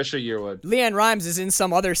Yearwood. LeAnn Rimes is in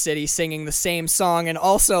some other city singing the same song and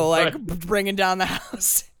also, like, bringing down the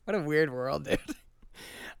house. What a weird world, dude.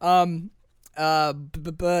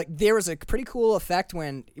 But there was a pretty cool effect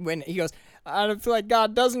when he goes... I don't feel like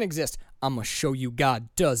God doesn't exist. I'm going to show you God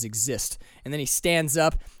does exist. And then he stands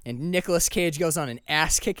up, and Nicolas Cage goes on an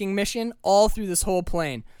ass-kicking mission all through this whole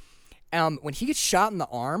plane. When he gets shot in the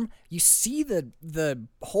arm, you see the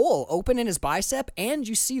hole open in his bicep, and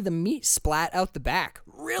you see the meat splat out the back.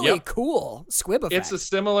 Really cool squib effect. It's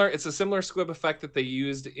a similar squib effect that they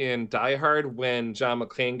used in Die Hard when John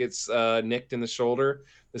McClane gets nicked in the shoulder.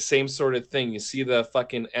 The same sort of thing. You see the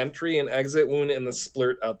fucking entry and exit wound and the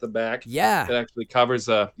splurt out the back. Yeah. It actually covers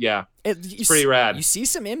it's pretty rad. You see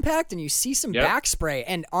some impact and you see some back spray.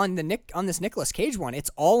 And on this Nicolas Cage one,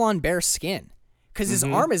 it's all on bare skin. Because his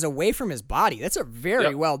arm is away from his body. That's a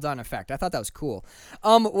very well done effect. I thought that was cool.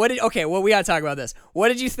 We gotta talk about this. What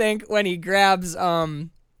did you think when he grabs the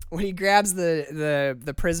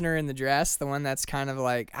prisoner in the dress, the one that's kind of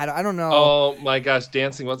like I don't know. Oh my gosh,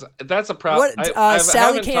 dancing. That's a problem.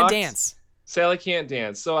 Sally can't dance. Sally can't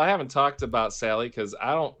dance. So I haven't talked about Sally because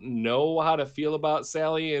I don't know how to feel about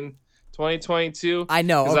Sally in 2022. I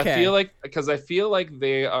know. Okay. I feel like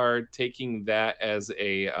they are taking that as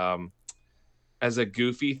a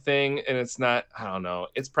goofy thing, and it's not. I don't know.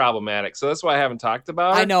 It's problematic. So that's why I haven't talked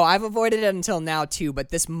about it. I know. I've avoided it until now too. But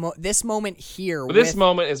this moment here, this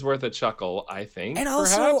moment is worth a chuckle, I think. And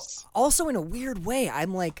also in a weird way,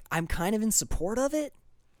 I'm kind of in support of it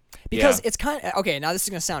because it's kind of okay. Now this is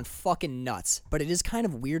gonna sound fucking nuts, but it is kind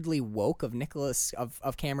of weirdly woke of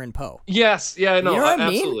of Cameron Poe. Yes. Yeah. No. You know what I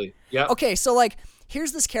absolutely. mean? Yeah. Okay. So like,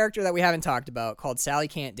 here's this character that we haven't talked about called Sally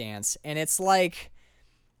Can't Dance, and it's like.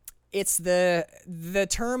 It's the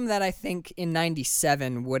term that I think in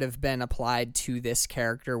 97 would have been applied to this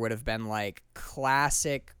character would have been like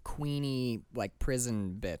classic Queenie, like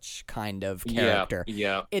prison bitch kind of character.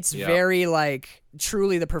 Yeah. It's very like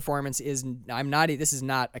truly the performance is this is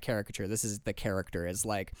not a caricature. This is the character is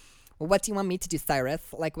like, well, what do you want me to do, Cyrus?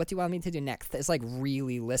 Like, what do you want me to do next? It's like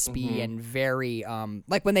really lispy and very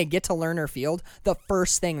like when they get to Lerner Field, the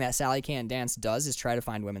first thing that Sally Can't Dance does is try to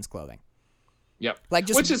find women's clothing. Yep.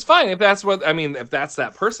 Which is fine if that's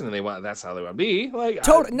that person and they want that's how they want to be. Like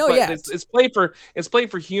it's played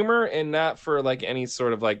for humor and not for like any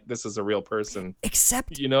sort of like this is a real person.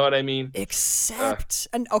 Except you know what I mean?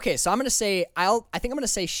 And okay, so I'm gonna say I think I'm gonna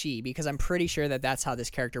say she because I'm pretty sure that that's how this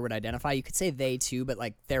character would identify. You could say they too, but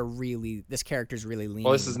like this character's really lean.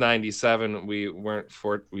 Well, this is 97. We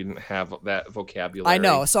didn't have that vocabulary. I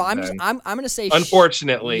know. So I'm gonna say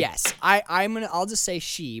unfortunately. Yes. I'll just say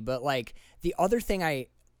she, but like the other thing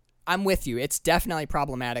I'm with you. It's definitely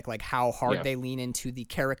problematic, like how hard they lean into the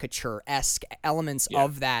caricature-esque elements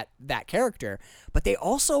of that character. But they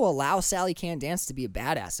also allow Sally Can't Dance to be a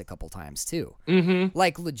badass a couple times too. Mm-hmm.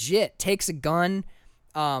 Like legit takes a gun,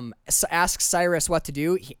 asks Cyrus what to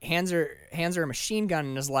do. He hands her a machine gun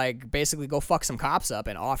and is like, basically go fuck some cops up,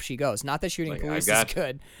 and off she goes. Not that shooting police is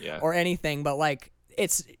good or anything, but like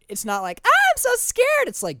it's not like I'm so scared.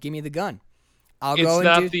 It's like give me the gun.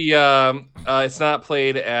 It's not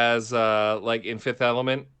played as like in Fifth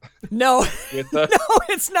Element. No, no,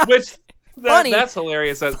 it's not. Which that's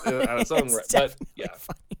hilarious on its own. But yeah.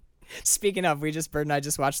 Funny. Speaking of, Bird and I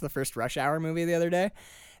just watched the first Rush Hour movie the other day.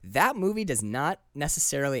 That movie does not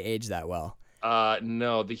necessarily age that well.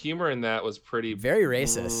 No, the humor in that was very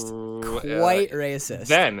racist, quite racist.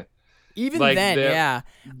 Then. Even like then, yeah.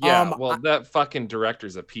 That fucking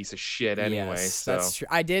director's a piece of shit anyway. Yes, so that's true.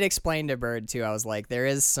 I did explain to Bird too. I was like, there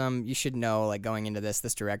is some you should know. Like going into this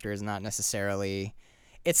director is not necessarily.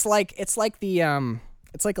 It's like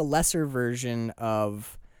a lesser version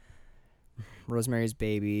of Rosemary's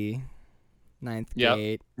Baby, Ninth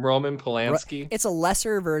Gate. Roman Polanski. It's a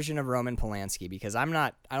lesser version of Roman Polanski because I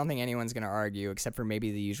don't think anyone's gonna argue except for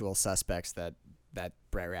maybe the usual suspects that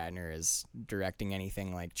Brett Ratner is directing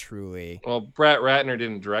anything like truly. Well, Brett Ratner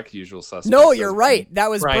didn't direct Usual Suspects. No, you're right. That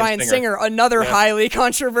was Bryan Singer, another highly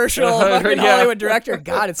controversial Hollywood director.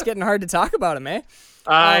 God, it's getting hard to talk about him, eh?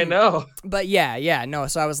 I know. But no.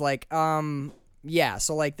 So I was like,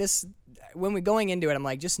 so like this, when we're going into it, I'm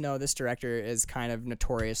like, just know this director is kind of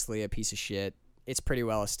notoriously a piece of shit. It's pretty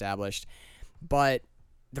well established. But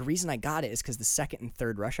the reason I got it is because the second and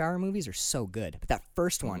third Rush Hour movies are so good. But that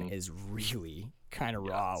first one is really kind of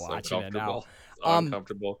raw watching it now.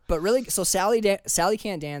 Uncomfortable. But really, so Sally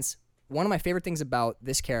Can't Dance, one of my favorite things about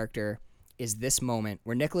this character is this moment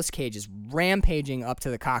where Nicolas Cage is rampaging up to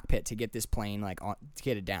the cockpit to get this plane, to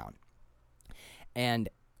get it down. And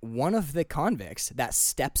one of the convicts that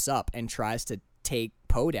steps up and tries to take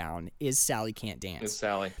Poe down is Sally Can't Dance. It's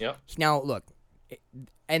Sally, yep. Now, look,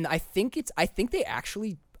 and I think they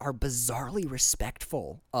actually are bizarrely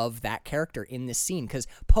respectful of that character in this scene because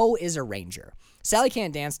Poe is a ranger. Sally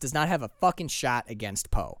Can't Dance does not have a fucking shot against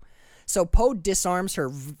Poe. So Poe disarms her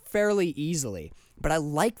fairly easily. But I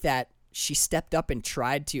like that she stepped up and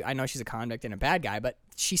tried to, I know she's a convict and a bad guy, but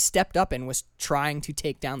she stepped up and was trying to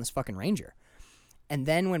take down this fucking ranger. And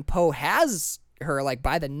then when Poe has her like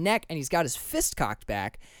by the neck and he's got his fist cocked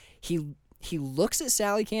back, he looks at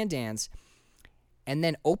Sally Can't Dance and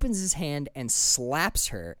then opens his hand and slaps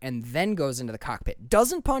her and then goes into the cockpit.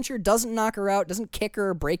 Doesn't punch her, doesn't knock her out, doesn't kick her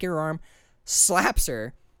or break her arm, slaps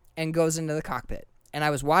her and goes into the cockpit. And I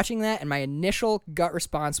was watching that and my initial gut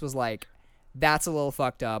response was like, that's a little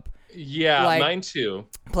fucked up. Yeah, like, mine too.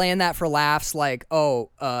 Playing that for laughs, like,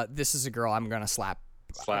 this is a girl, I'm gonna slap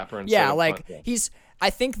her. Yeah, like I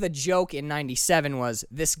think the joke in '97 was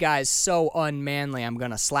this guy's so unmanly, I'm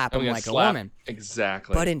gonna slap him like a woman.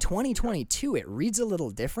 Exactly. But in 2022, it reads a little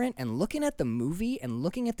different. And looking at the movie and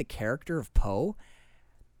looking at the character of Poe,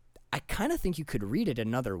 I kind of think you could read it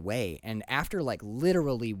another way. And after like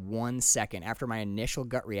literally 1 second after my initial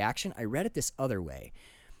gut reaction, I read it this other way.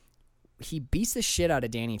 He beats the shit out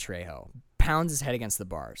of Danny Trejo, pounds his head against the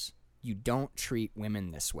bars. You don't treat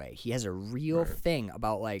women this way. He has a real thing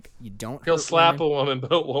about like you don't. He'll slap a woman,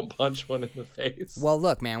 but won't punch one in the face. Well,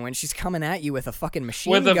 look, man, when she's coming at you with a fucking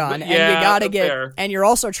machine gun, and you gotta and you're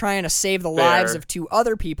also trying to save the lives of 2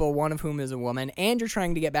 other people, one of whom is a woman, and you're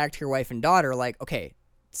trying to get back to your wife and daughter. Like, okay,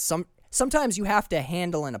 sometimes you have to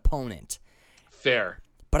handle an opponent. Fair.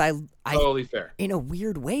 But I totally fair. In a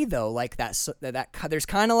weird way, though, like that there's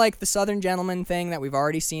kind of like the Southern gentleman thing that we've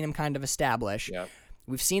already seen him kind of establish. Yeah.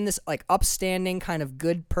 We've seen this like upstanding kind of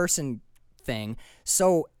good person thing.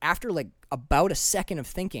 So after like about a second of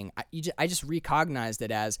thinking, I just recognized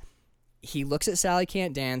it as he looks at Sally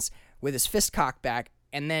Can't Dance with his fist cocked back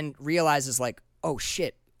and then realizes like, oh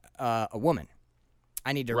shit, a woman.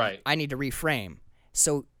 I need to reframe.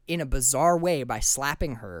 So in a bizarre way, by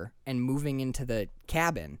slapping her and moving into the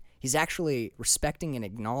cabin, he's actually respecting and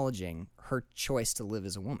acknowledging her choice to live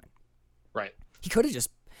as a woman. Right. He could have just,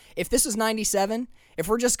 if this was 97, if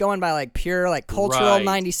we're just going by like pure like cultural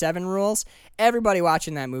 97 rules, everybody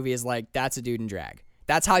watching that movie is like, that's a dude in drag.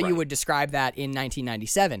 That's how you would describe that in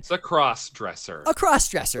 1997. It's a cross-dresser.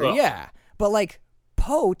 Yeah. But like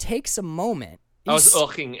Poe takes a moment. I was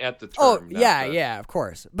looking at the term. Oh, yeah, of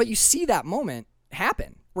course. But you see that moment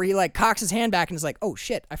happen where he like cocks his hand back and is like, oh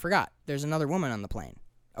shit, I forgot. There's another woman on the plane.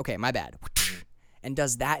 Okay, my bad. And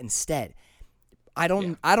does that instead. I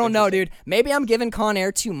don't know, dude. Maybe I'm giving Con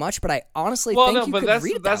Air too much, but I honestly think you could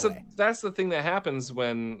read it that way. That's the thing that happens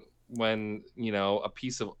when you know a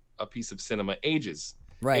piece of cinema ages.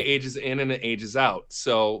 Right. It ages in and it ages out.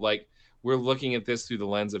 So like we're looking at this through the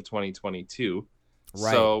lens of 2022.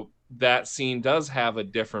 Right. So that scene does have a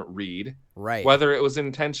different read. Right. Whether it was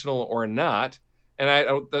intentional or not. And I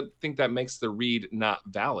don't think that makes the read not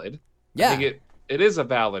valid. Yeah. I think it is a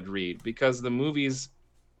valid read because the movies,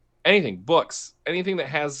 books, anything that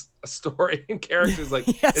has a story and characters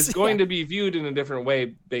is going to be viewed in a different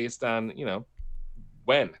way based on, you know,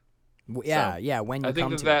 when. Yeah, so, when you I think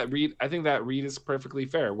come to that read. I think that read is perfectly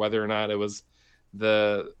fair, whether or not it was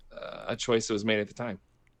a choice that was made at the time.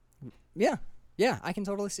 Yeah, I can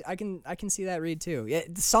totally see. I can see that read too. Yeah,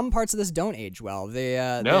 some parts of this don't age well.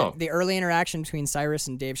 The early interaction between Cyrus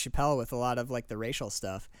and Dave Chappelle with a lot of like the racial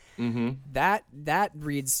stuff. Mm-hmm. That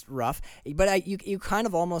reads rough. But you kind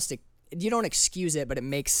of almost, you don't excuse it, but it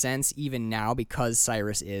makes sense even now because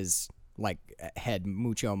Cyrus is like head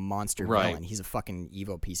mucho monster villain. He's a fucking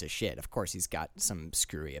evil piece of shit. Of course, he's got some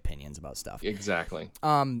screwy opinions about stuff. Exactly.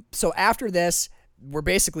 So after this, we're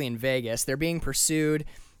basically in Vegas. They're being pursued.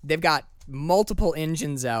 They've got multiple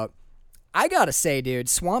engines out. I gotta say, dude,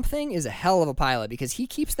 Swamp Thing is a hell of a pilot because he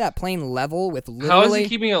keeps that plane level with literally. How is he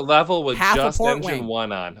keeping it level with just engine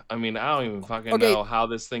one on? I mean, I don't even fucking know how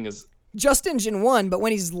this thing is. Just engine one, but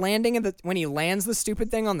when he's landing when he lands the stupid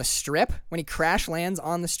thing on the strip, when he crash lands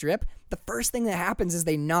on the strip, the first thing that happens is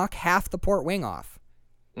they knock half the port wing off.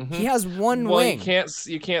 Mm-hmm. He has one wing.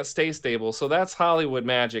 You can't stay stable, so that's Hollywood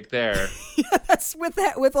magic there. Yeah, that's with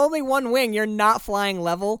only one wing, you're not flying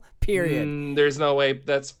level. Period. There's no way.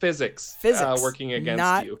 That's physics working against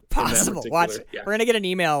not you. Not possible. Watch. Yeah. We're gonna get an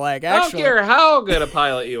email like. I don't care how good a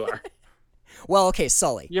pilot you are. Well, okay,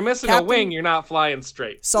 Sully. You're missing a wing. You're not flying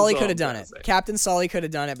straight. Sully could have done it. Captain Sully could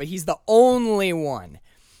have done it, but he's the only one.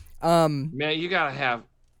 Man, you gotta have.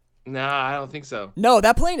 Nah, I don't think so. No,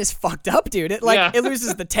 that plane is fucked up, dude. It it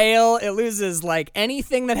loses the tail. It loses like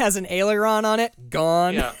anything that has an aileron on it.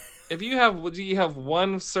 Gone. Yeah. If you have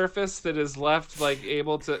one surface that is left like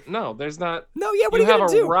able to. No, there's not. No, yeah. What are you gonna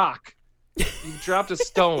do? You have a rock. You've dropped a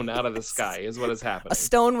stone out of the sky. Is what is happening. A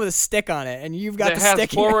stone with a stick on it, and you've got the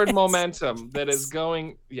stick. It has forward momentum that is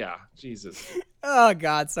going. Yeah, Jesus. Oh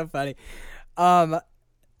God, so funny.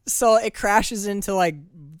 So it crashes into like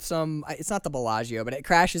it's not the Bellagio, but it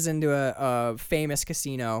crashes into a famous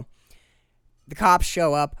casino. The cops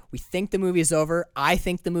show up. We think the movie's over. I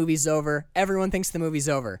think the movie's over. Everyone thinks the movie's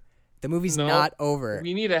over. The movie's not over.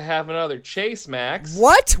 We need to have another chase, Max.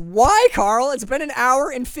 What? Why, Carl? It's been an hour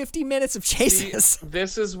and 50 minutes of chases. See,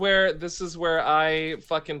 this is where I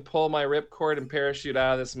fucking pull my ripcord and parachute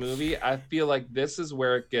out of this movie. I feel like this is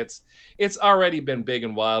where it's already been big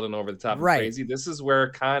and wild and over the top and crazy. This is where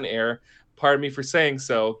Con Air, pardon me for saying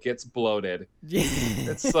so, gets bloated.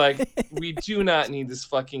 It's like, we do not need this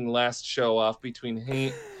fucking last show off between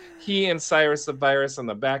he and Cyrus the Virus on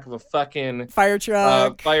the back of a fucking fire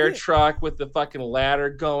truck with the fucking ladder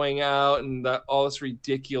going out and all this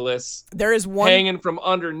ridiculous. There is one hanging from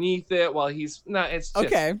underneath it while he's not. It's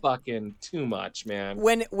just fucking too much, man.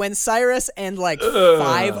 When Cyrus and like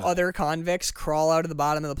 5 other convicts crawl out of the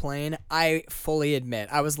bottom of the plane, I fully admit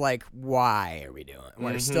I was like, why are we doing it?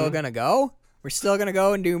 We're still gonna go. We're still gonna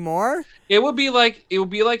go and do more. It would be like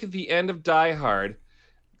at the end of Die Hard.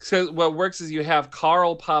 So what works is you have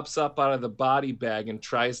Carl pops up out of the body bag and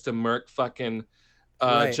tries to murk fucking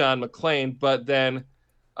John McClane, but then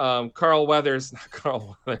Carl Weathers, not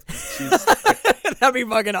Carl Weathers. That'd be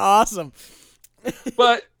fucking awesome.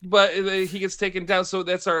 but he gets taken down, so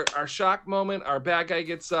that's our shock moment. Our bad guy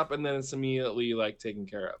gets up, and then it's immediately like taken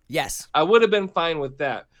care of. Yes, I would have been fine with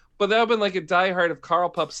that, but that would have been like a Die Hard if Carl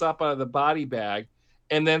pops up out of the body bag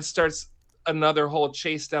and then starts another whole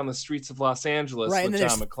chase down the streets of Los Angeles with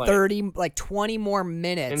John McClane. 20 more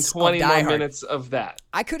minutes. And 20 more minutes of that.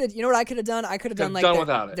 I could have, you know what I could have done? I could have done like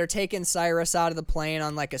without it. They're taking Cyrus out of the plane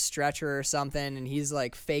on like a stretcher or something, and he's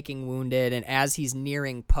like faking wounded. And as he's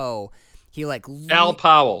nearing Poe, he like Al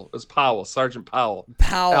Powell. It was Powell, Sergeant Powell.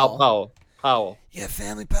 Al Powell. Yeah,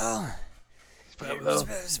 family Powell.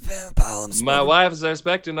 My wife's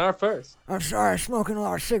expecting our first. I'm sorry, smoking a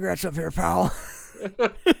lot of cigarettes up here, Powell.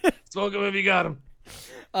 Smoke him if you got him.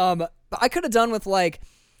 But I could have done with like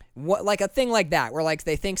a thing like that where like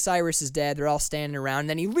they think Cyrus is dead, they're all standing around, and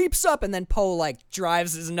then he leaps up, and then Poe like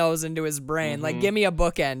drives his nose into his brain. Like, give me a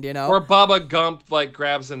bookend, you know? Or Bubba Gump like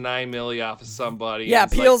grabs a 9mm off of somebody. Yeah,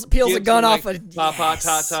 peels a gun off a.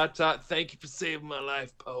 Thank you for saving my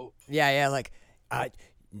life, Poe. Yeah, like,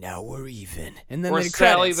 now we're even. And then or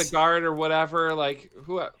Sally the guard or whatever, like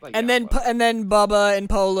who? Like, and then Bubba and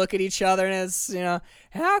Poe look at each other, and it's, you know,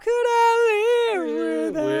 how could I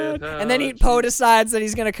live without? And then Poe decides that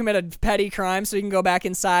he's gonna commit a petty crime so he can go back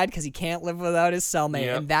inside because he can't live without his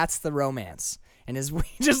cellmate, and that's the romance. And he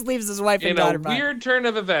just leaves his wife and daughter behind. In a weird turn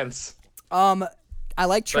of events. I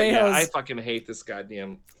like Trejo's. Yeah, I fucking hate this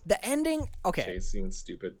goddamn. The ending, okay. Chase scene's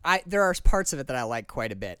stupid. There are parts of it that I like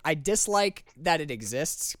quite a bit. I dislike that it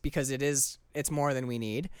exists because it's more than we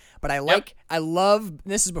need. But I love,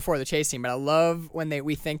 this is before the chase scene, but I love when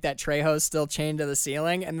we think that Trejo's still chained to the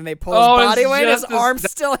ceiling, and then they pull his body away and his arm's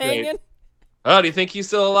still hanging. Oh, do you think he's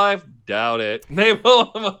still alive? Doubt it. They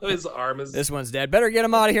pull him up, his arm is. This one's dead. Better get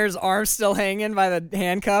him out of here. His arm's still hanging by the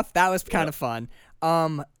handcuff. That was kind of fun.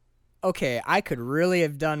 Okay, I could really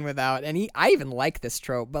have done without, and I even like this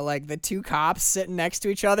trope, but like the 2 cops sitting next to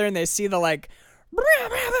each other and they see the like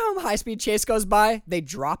high-speed chase goes by, they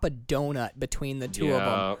drop a donut between the 2 of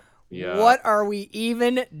them. Yeah. What are we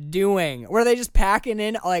even doing? Were they just packing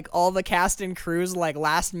in like all the cast and crews like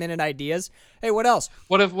last-minute ideas? Hey, what else?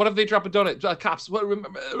 What if they drop a donut? Cops,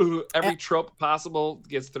 every trope possible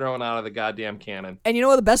gets thrown out of the goddamn cannon. And you know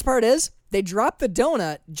what the best part is? They drop the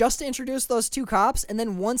donut just to introduce those 2 cops, and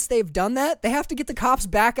then once they've done that, they have to get the cops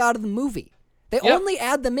back out of the movie. They only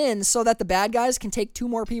add them in so that the bad guys can take 2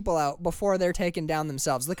 more people out before they're taken down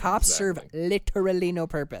themselves. The cops serve literally no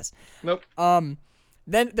purpose. Nope.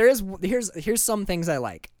 Then here's some things I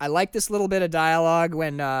like. I like this little bit of dialogue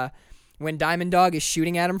when Diamond Dog is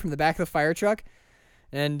shooting at him from the back of the fire truck,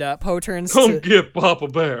 and Poe turns. Come get Papa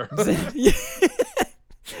Bear.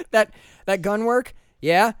 that gun work,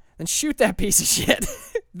 yeah. Then shoot that piece of shit.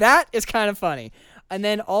 That is kind of funny. And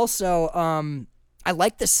then also, I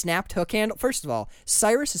like the snapped hook handle. First of all,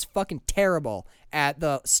 Cyrus is fucking terrible at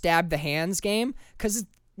the stab the hands game because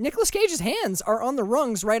Nicolas Cage's hands are on the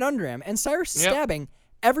rungs right under him, and Cyrus is stabbing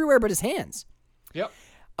everywhere but his hands. Yep.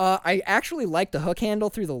 I actually like the hook handle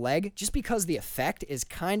through the leg just because the effect is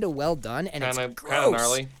kind of well done and it's gross. Kind of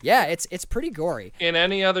gnarly. Yeah, it's pretty gory. In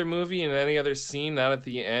any other movie, in any other scene, not at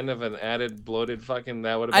the end of an added bloated fucking,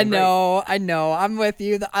 that would have been I know. I'm with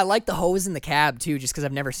you. I like the hose in the cab too, just because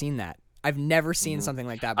I've never seen that. I've never seen something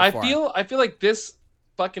like that before. I feel like this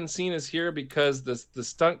fucking scene is here because the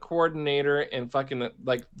stunt coordinator and fucking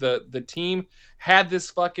like the team had this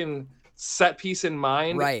fucking set piece in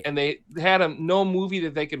mind, right? And they had no movie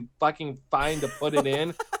that they could fucking find to put it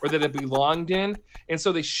in or that it belonged in, and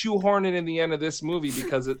so they shoehorned it in the end of this movie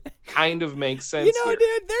because it kind of makes sense. You know,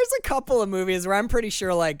 dude, there's a couple of movies where I'm pretty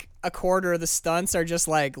sure like a quarter of the stunts are just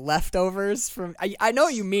like leftovers from. I know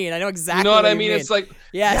what you mean. I know exactly. You know what I mean? mean? It's like,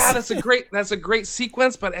 yes. Yeah, that's a great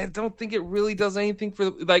sequence, but I don't think it really does anything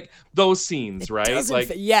for like those scenes, right?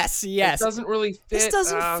 Like, yes, it doesn't really fit. This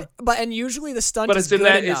doesn't fit, and usually the stunt. But is it's in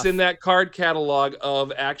that enough. It's in that card catalog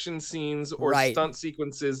of action scenes or stunt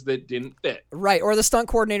sequences that didn't fit. Right, or the stunt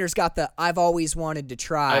coordinator's got the "I've always wanted to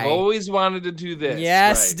try." I've always wanted to do this.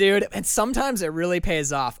 Yes, dude, and sometimes it really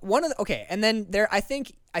pays off. And then there, I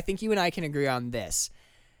think you and I can agree on this.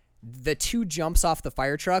 The 2 jumps off the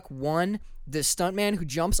fire truck. One, the stuntman who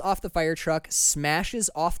jumps off the fire truck smashes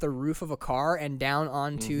off the roof of a car and down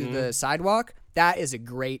onto the sidewalk. That is a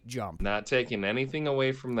great jump. Not taking anything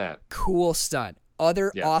away from that. Cool stunt.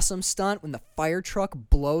 Other awesome stunt when the fire truck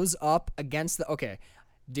blows up against the... Okay,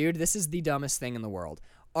 dude, this is the dumbest thing in the world.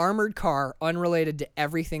 Armored car, unrelated to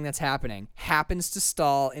everything that's happening, happens to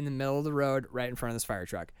stall in the middle of the road right in front of this fire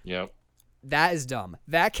truck. Yep. That is dumb.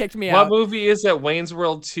 That kicked me out. What movie is that? Wayne's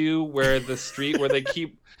World 2, where the street where they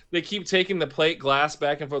keep taking the plate glass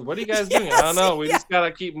back and forth. What are you guys doing? I don't know. We just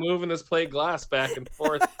gotta keep moving this plate glass back and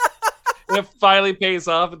forth. And it finally pays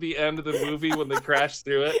off at the end of the movie when they crash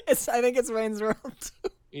through it. I think it's Wayne's World 2.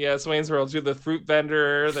 Yeah, it's Wayne's World 2. The fruit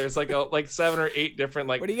vendor. There's like 7 or 8 different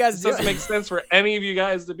like. What are you guys doing? It doesn't make sense for any of you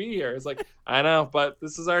guys to be here. It's like, I know, but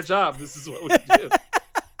this is our job. This is what we do.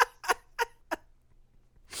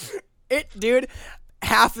 Dude,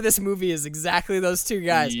 half of this movie is exactly those 2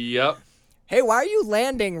 guys. Yep. Hey, why are you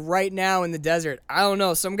landing right now in the desert? I don't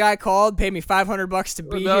know. Some guy called, paid me $500 to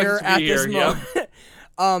be here at this moment.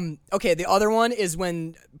 Yep. Okay, the other one is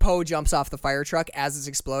when Poe jumps off the fire truck as it's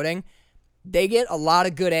exploding. They get a lot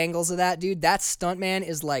of good angles of that, dude. That stuntman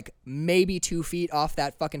is like maybe 2 feet off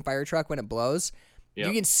that fucking fire truck when it blows. Yep.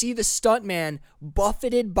 You can see the stuntman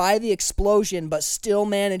buffeted by the explosion, but still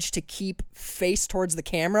managed to keep face towards the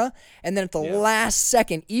camera. And then at the last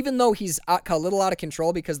second, even though he's a little out of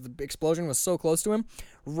control because the explosion was so close to him,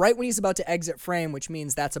 right when he's about to exit frame, which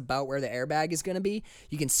means that's about where the airbag is going to be,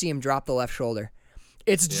 you can see him drop the left shoulder.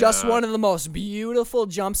 It's just one of the most beautiful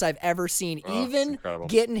jumps I've ever seen. Even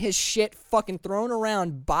getting his shit fucking thrown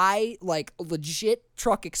around by, like, legit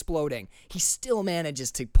truck exploding, he still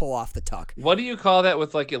manages to pull off the tuck. What do you call that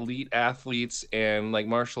with, like, elite athletes and, like,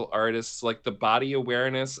 martial artists? Like, the body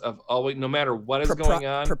awareness of always, no matter what is going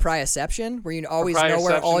on? Proprioception, where you always know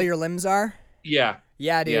where all your limbs are? Yeah.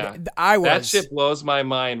 Yeah, dude. Yeah. That shit blows my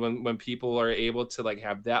mind when people are able to, like,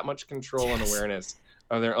 have that much control and awareness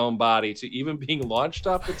of their own body, to even being launched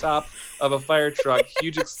off the top of a fire truck,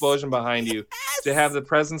 huge explosion behind you, to have the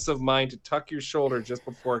presence of mind to tuck your shoulder just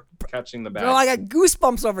before catching the bag. Bro, I got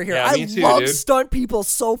goosebumps over here. I love stunt people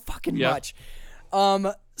so fucking much.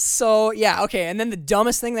 So yeah, okay, and then the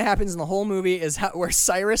dumbest thing that happens in the whole movie is where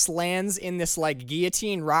Cyrus lands in this like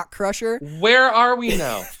guillotine rock crusher. Where are we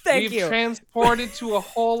now? We've transported to a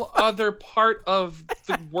whole other part of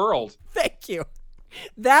the world. Thank you.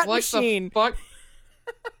 That like machine. The fuck?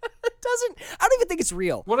 I don't even think it's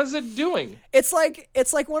real. What is it doing? It's like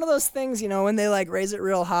one of those things, you know, when they like raise it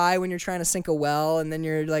real high when you're trying to sink a well, and then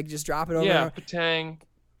you're like just drop it over. Yeah,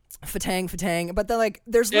 fatang. But then like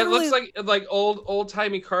there's literally... It looks like old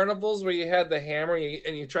timey carnivals where you had the hammer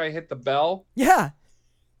and you try to hit the bell. Yeah.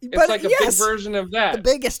 It's like a big version of that. The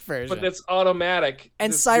biggest version. But it's automatic.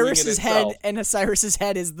 And Cyrus's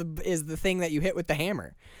head is the thing that you hit with the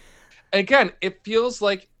hammer. Again, it feels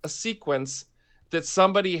like a sequence that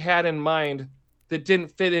somebody had in mind that didn't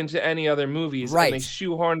fit into any other movies, right? And they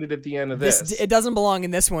shoehorned it at the end of this. It doesn't belong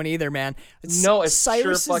in this one either, man. No, it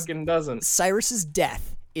sure fucking doesn't. Cyrus's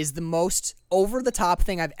death is the most over-the-top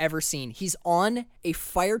thing I've ever seen. He's on a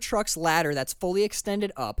fire truck's ladder that's fully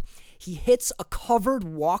extended up. He hits a covered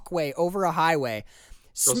walkway over a highway.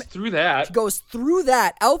 Goes through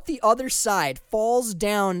that, out the other side, falls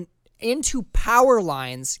down into power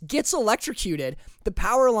lines, gets electrocuted. The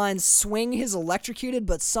power lines swing his electrocuted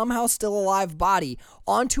but somehow still alive body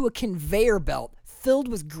onto a conveyor belt filled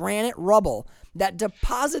with granite rubble that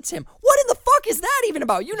deposits him. What in the fuck is that even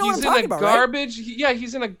about? You know what I'm talking about, garbage, right? Yeah,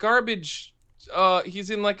 he's in a garbage. He's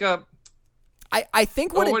in like a. I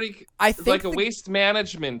think like a waste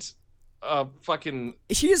management. Fucking.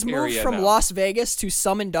 He has moved from Las Vegas to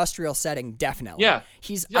some industrial setting. Definitely. Yeah.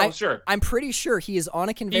 Sure. I'm pretty sure he is on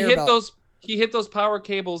a conveyor belt. He hit those power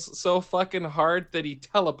cables so fucking hard that he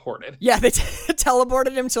teleported. Yeah, they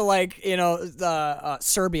teleported him to like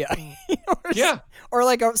Serbia. Or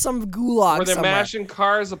like some gulag where they're somewhere. mashing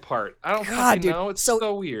cars apart. I don't fucking know. It's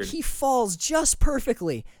so weird. He falls just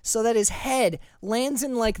perfectly so that his head lands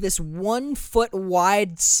in like this 1 foot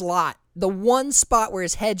wide slot. The one spot where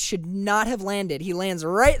his head should not have landed. He lands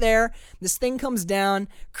right there. This thing comes down,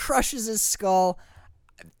 crushes his skull.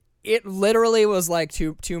 It literally was like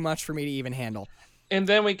too much for me to even handle. And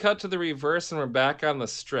then we cut to the reverse and we're back on the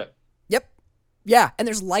strip. Yep. Yeah, and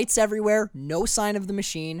there's lights everywhere. No sign of the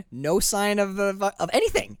machine. No sign of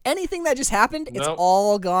anything. Anything that just happened, it's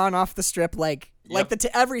all gone off the strip like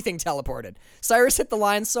everything teleported. Cyrus hit the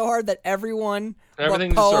line so hard that everyone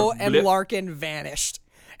but Poe and Larkin vanished.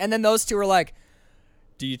 And then those two were like,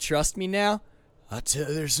 "Do you trust me now?" "I tell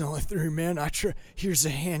you, there's only 3 men. Here's a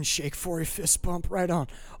handshake for a fist bump right on.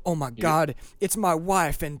 Oh my God, it's my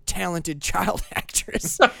wife and talented child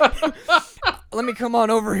actress. Let me come on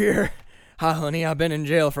over here. Hi, honey, I've been in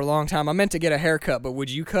jail for a long time. I meant to get a haircut, but would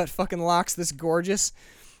you cut fucking locks this gorgeous?"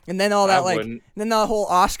 And then all that then the whole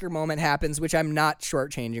Oscar moment happens, which I'm not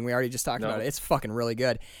shortchanging. We already just talked about it. It's fucking really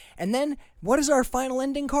good. And then what is our final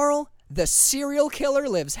ending, Carl? The serial killer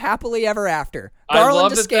lives happily ever after.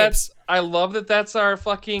 Garland escapes. I love that that's our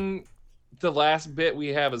fucking the last bit we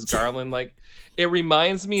have is Garland. Like, it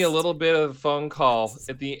reminds me a little bit of the phone call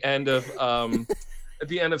at the end of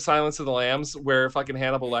Silence of the Lambs, where fucking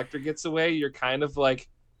Hannibal Lecter gets away. You're kind of like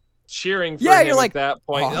cheering for him at that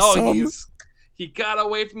point. Awesome. Oh, he got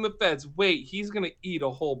away from the feds. Wait, he's gonna eat a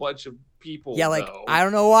whole bunch of people. Yeah, like I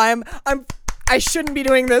don't know why I shouldn't be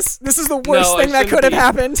doing this. This is the worst thing that could have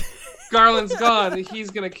happened. Garland's gone. He's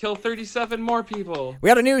going to kill 37 more people. We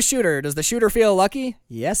got a new shooter. Does the shooter feel lucky?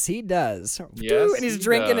 Yes, he does. Yes, and he's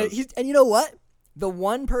drinking it. And you know what? The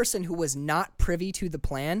one person who was not privy to the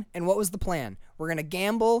plan, and what was the plan? We're going to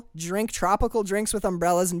gamble, drink tropical drinks with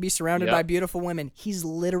umbrellas, and be surrounded by beautiful women. He's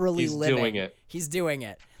literally living. He's doing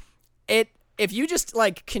it. If you just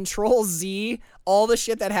like Control Z all the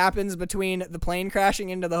shit that happens between the plane crashing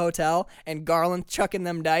into the hotel and Garland chucking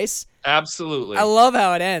them dice. Absolutely. I love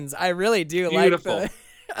how it ends. I really do. Beautiful.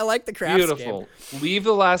 I like the crafts Beautiful. Game. Leave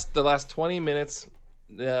the last 20 minutes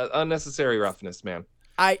unnecessary roughness, man.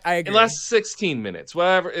 I agree. The last 16 minutes,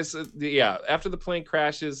 whatever. It's after the plane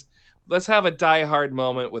crashes, let's have a Die Hard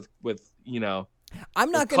moment with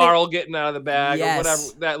I'm not gonna Carl getting out of the bag or whatever.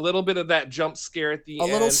 That little bit of that jump scare at the end.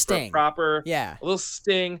 A little sting. A little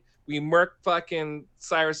sting. We murk fucking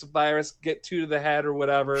Cyrus the Virus, get 2 to the head or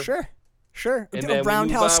whatever. Sure. And then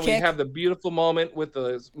roundhouse kick. We have the beautiful moment with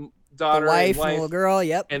the daughter, the wife, and little girl.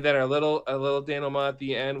 Yep. And then a little denouement at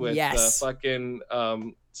the end with the fucking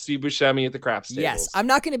Steve Buscemi at the craps tables. Yes, I'm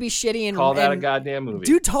not going to be shitty and call that a goddamn movie,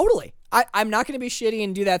 dude. Totally. I'm not going to be shitty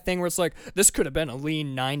and do that thing where it's like this could have been a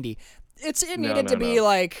lean 90. It needed to be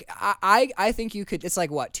like I think you could. It's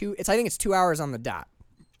like what 2? I think it's 2 hours on the dot.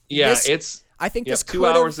 Yeah, I think this 2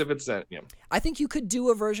 hours if it's in. Yeah. I think you could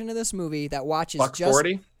do a version of this movie that watches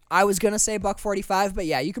 $140. I was gonna say $145, but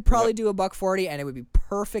yeah, you could probably do a $140, and it would be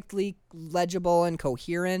perfectly legible and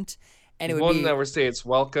coherent. And it would be that would say it's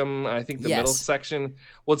welcome. I think the middle section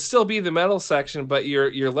will still be the middle section, but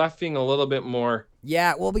you're left feeling a little bit more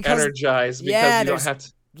because energized because you don't have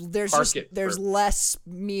to. There's less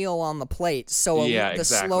meal on the plate, so the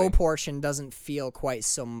slow portion doesn't feel quite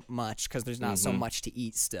so much because there's not so much to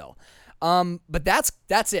eat still. But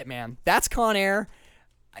that's it, man. That's Con Air.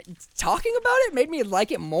 Talking about it made me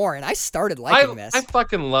like it more, and I started liking this. I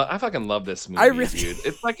fucking love this movie, dude.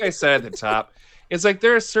 It's like I said at the top. It's like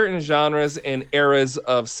there are certain genres and eras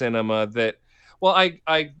of cinema that, well,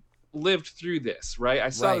 I lived through this, right? I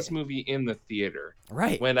saw this movie in the theater,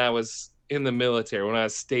 when I was in the military, when I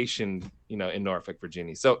was stationed, in Norfolk,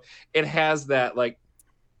 Virginia. So it has that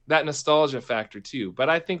that nostalgia factor too. But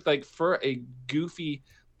I think for a goofy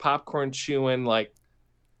popcorn chewing,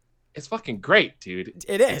 it's fucking great, dude.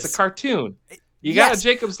 It is. It's a cartoon. You got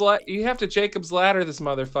you have to Jacob's Ladder this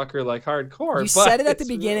motherfucker hardcore. You said it at the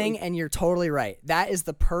beginning, and you're totally right. That is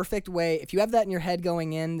the perfect way. If you have that in your head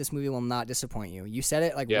going in, this movie will not disappoint you. You said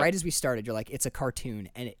it right as we started. You're like, it's a cartoon,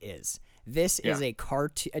 and it is. This is a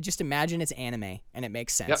cartoon. Just imagine it's anime, and it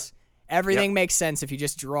makes sense. Yep. Everything makes sense if you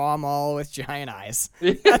just draw them all with giant eyes.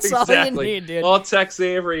 That's all you need, dude. All Tex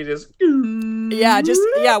Avery just...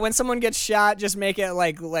 when someone gets shot, just make it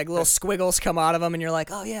like little squiggles come out of them, and you're like,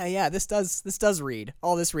 oh yeah, this does read.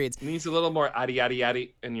 All this reads. It needs a little more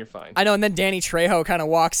addy, and you're fine. I know, and then Danny Trejo kind of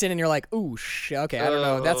walks in, and you're like, ooh, okay, I don't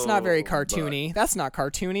know. That's not very cartoony. That's not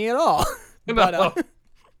cartoony at all. But,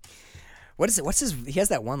 What is it? What's his? He has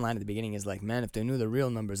that one line at the beginning. Is like, man, if they knew the real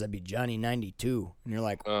numbers, I'd be Johnny 92. And you're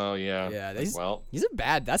like, oh yeah, yeah. That's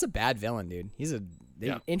a bad villain, dude. He's a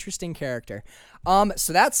interesting character.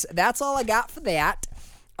 So that's all I got for that.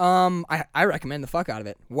 I recommend the fuck out of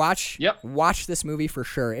it. Watch this movie for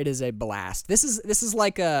sure. It is a blast. This is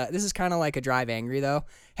kind of like a Drive Angry though.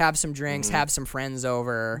 Have some drinks, have some friends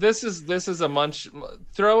over. This is a munch.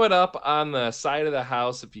 Throw it up on the side of the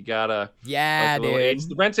house if you got a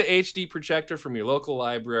dude. Rent an HD projector from your local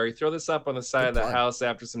library. Throw this up on the side of the house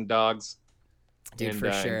after some dogs. Dude,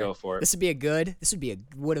 for sure. Go for it. This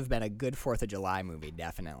would have been a good 4th of July movie,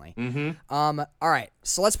 definitely. All right,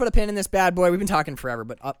 so let's put a pin in this bad boy. We've been talking forever,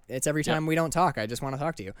 but it's every time we don't talk. I just want to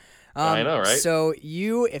talk to you. I know, right? So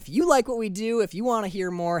if you like what we do, if you want to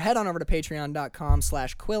hear more, head on over to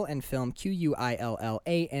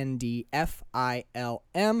patreon.com/QuillAndFilm,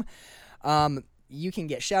 QUILLANDFILM. You can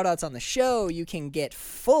get shout-outs on the show. You can get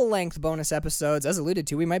full-length bonus episodes. As alluded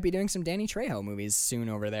to, we might be doing some Danny Trejo movies soon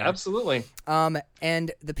over there. Absolutely.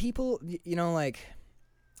 And the people,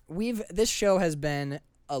 this show has been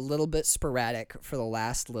a little bit sporadic for the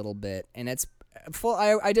last little bit, and it's full.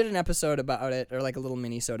 I did an episode about it, or like a little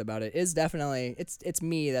mini-sode about it. It's definitely, it's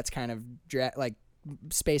me that's kind of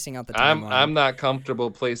spacing out the timeline. I'm not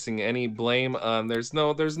comfortable placing any blame on. There's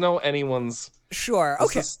no anyone's. Sure.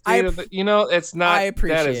 Okay. It's not. I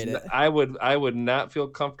appreciate it. I would not feel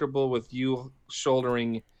comfortable with you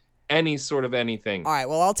shouldering any sort of anything. All right.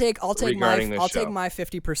 Well, I'll take my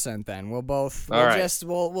 50% then. We'll divvy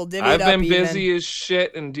it up. I've been busy as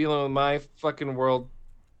shit and dealing with my fucking world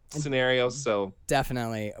scenario, so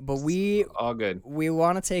definitely. But all good. We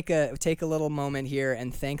want to take a little moment here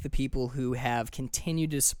and thank the people who have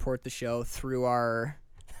continued to support the show through our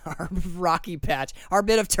rocky patch, our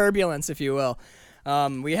bit of turbulence, if you will.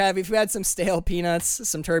 We've had some stale peanuts,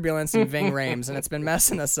 some turbulence, and Ving Rhames, and it's been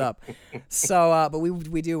messing us up. So, but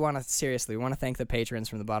we do want to thank the patrons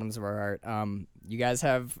from the bottoms of our heart. You guys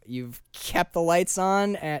you've kept the lights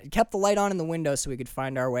on, kept the light on in the window so we could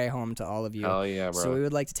find our way home to all of you. Oh yeah, bro. So we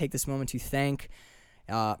would like to take this moment to thank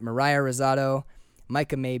Mariah Rosado,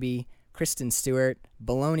 Micah Maybe, Kristen Stewart,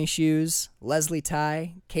 Baloney Shoes, Leslie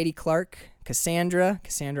Ty, Katie Clark, Cassandra,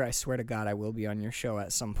 I swear to God, I will be on your show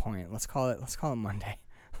at some point. Let's call it Monday.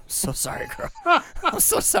 I'm so sorry, girl. I'm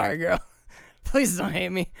so sorry, girl. Please don't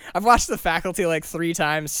hate me. I've watched The Faculty like 3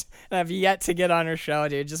 times, and I've yet to get on her show,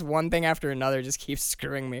 dude. Just one thing after another just keeps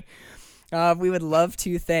screwing me. We would love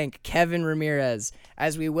to thank Kevin Ramirez,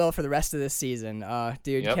 as we will for the rest of this season.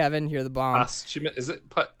 Dude, yep. Kevin, you're the bomb. Is it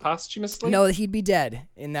posthumously? No, he'd be dead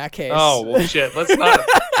in that case. Oh, well, shit. Let's not.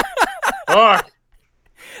 Fuck.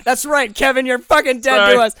 That's right, Kevin. You're fucking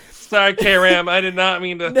dead to us. Sorry, K-Ram. I did not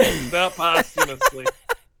mean to. Not posthumously.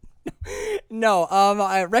 No,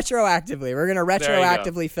 retroactively. We're going to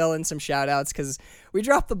retroactively fill in some shout-outs because we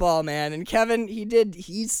dropped the ball, man. And Kevin,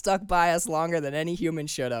 he stuck by us longer than any human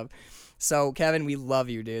should have. So, Kevin, we love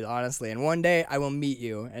you, dude, honestly. And one day I will meet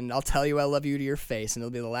you, and I'll tell you I love you to your face, and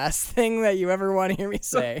it'll be the last thing that you ever want to hear me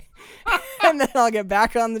say. And then I'll get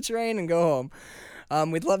back on the train and go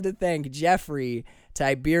home. We'd love to thank Jeffrey,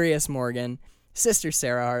 Tiberius Morgan, Sister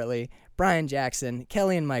Sarah Hartley, Brian Jackson,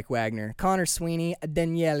 Kelly and Mike Wagner, Connor Sweeney,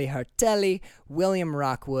 Daniele Hartelli, William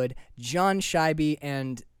Rockwood, John Scheibe,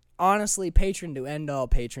 and honestly, patron to end all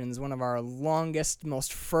patrons, one of our longest,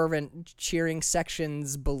 most fervent cheering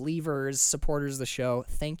sections, believers, supporters of the show.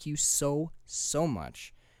 Thank you so, so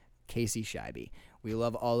much, Casey Scheibe. We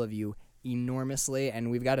love all of you enormously, and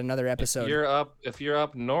we've got another episode. If you're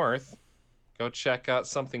up north, go check out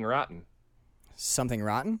Something Rotten. Something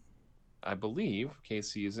Rotten? I believe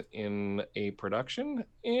Casey is in a production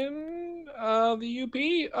in the UP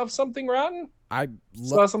of Something Rotten. I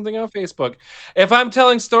saw something on Facebook. If I'm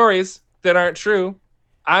telling stories that aren't true,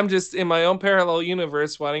 I'm just in my own parallel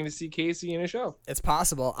universe wanting to see Casey in a show. It's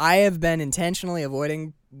possible. I have been intentionally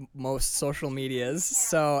avoiding most social medias,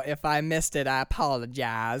 so if I missed it, I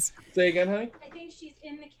apologize. Say again, honey? I think she's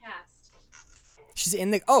in the cast. She's in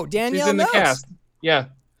the... Oh, Danielle She's in knows. The cast. Yeah.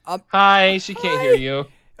 Hi, she can't hear you.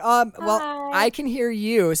 Well, Hi. I can hear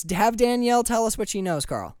you. Have Danielle tell us what she knows,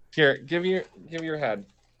 Carl. Here, give your head.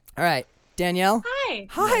 All right, Danielle. Hi.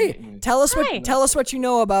 Hi. Tell us what you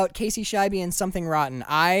know about Casey Scheibe and Something Rotten.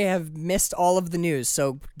 I have missed all of the news,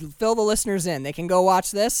 so fill the listeners in. They can go watch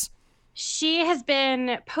this. She has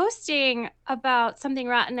been posting about Something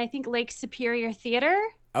Rotten, I think Lake Superior Theater.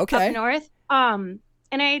 Okay. Up north.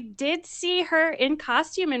 And I did see her in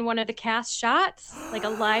costume in one of the cast shots, like a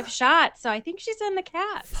live shot. So I think she's in the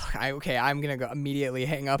cast. Okay, I'm going to go immediately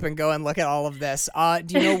hang up and go and look at all of this.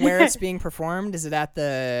 Do you know where it's being performed? Is it done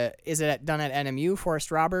at NMU,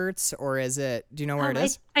 Forrest Roberts, or do you know where it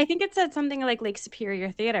is? I think it's at something like Lake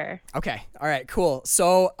Superior Theater. Okay. All right, cool.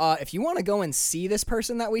 So if you want to go and see this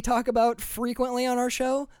person that we talk about frequently on our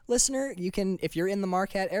show, listener, you can, if you're in the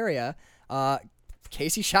Marquette area,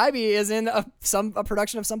 Casey Scheibe is in a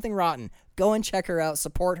production of Something Rotten. Go and check her out,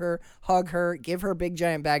 support her, hug her, give her big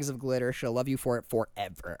giant bags of glitter. She'll love you for it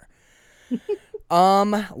forever.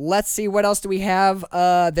 Let's see, what else do we have?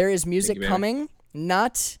 There is music coming,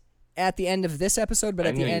 not at the end of this episode, but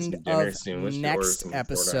at the end of next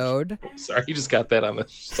episode. Sorry, you just got that on the.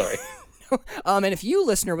 Sorry. And if you,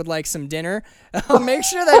 listener, would like some dinner, make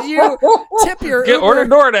sure that you tip your order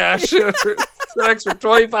DoorDash for extra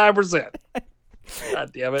 25%.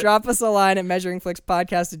 God damn it. Drop us a line at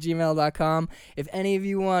measuringflixpodcast@gmail.com. If any of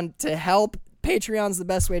you want to help, Patreon's the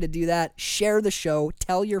best way to do that. Share the show.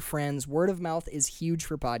 Tell your friends. Word of mouth is huge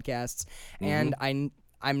for podcasts. And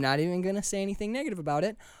I'm not even going to say anything negative about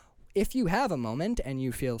it. If you have a moment and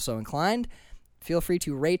you feel so inclined, feel free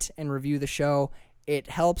to rate and review the show. It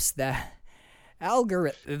helps the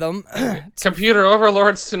algorithm. Computer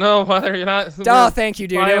overlords to know whether you're not. Oh, thank you,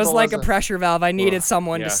 dude. It was like a pressure valve. I needed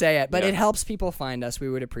someone to say it, but it helps people find us. We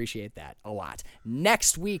would appreciate that a lot.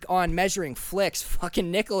 Next week on Measuring Flicks, fucking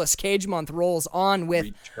Nicolas Cage month rolls on with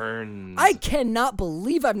Returns. I cannot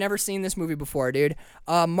believe I've never seen this movie before, dude.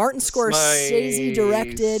 Martin Scorsese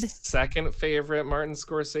directed. Second favorite Martin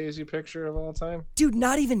Scorsese picture of all time. Dude,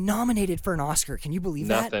 not even nominated for an Oscar. Can you believe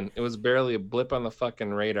that? Nothing. It was barely a blip on the fucking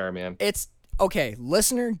radar, man. Okay,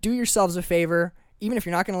 listener, do yourselves a favor. Even if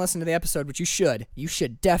you're not going to listen to the episode, which you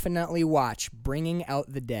should definitely watch Bringing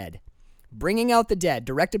Out the Dead. Bringing Out the Dead,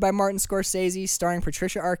 directed by Martin Scorsese, starring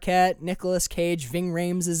Patricia Arquette, Nicolas Cage, Ving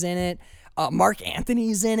Rhames is in it, Mark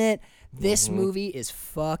Anthony's in it. This movie is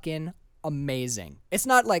fucking amazing. It's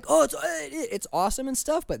not like, it's awesome and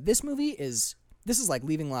stuff, but this is like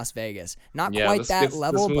Leaving Las Vegas. Not quite that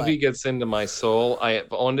level, this movie gets into my soul. I have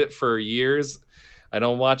owned it for years. I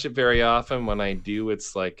don't watch it very often. When I do,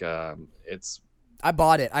 it's like I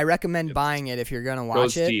bought it. I recommend buying it if you're gonna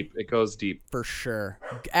watch it. It goes deep for sure.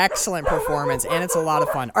 Excellent performance, and it's a lot of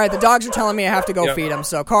fun. All right, the dogs are telling me I have to go feed them.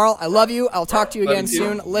 So, Carl, I love you. I'll talk to you again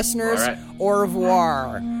soon, listeners. Au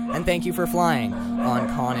revoir, and thank you for flying on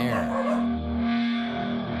Con Air.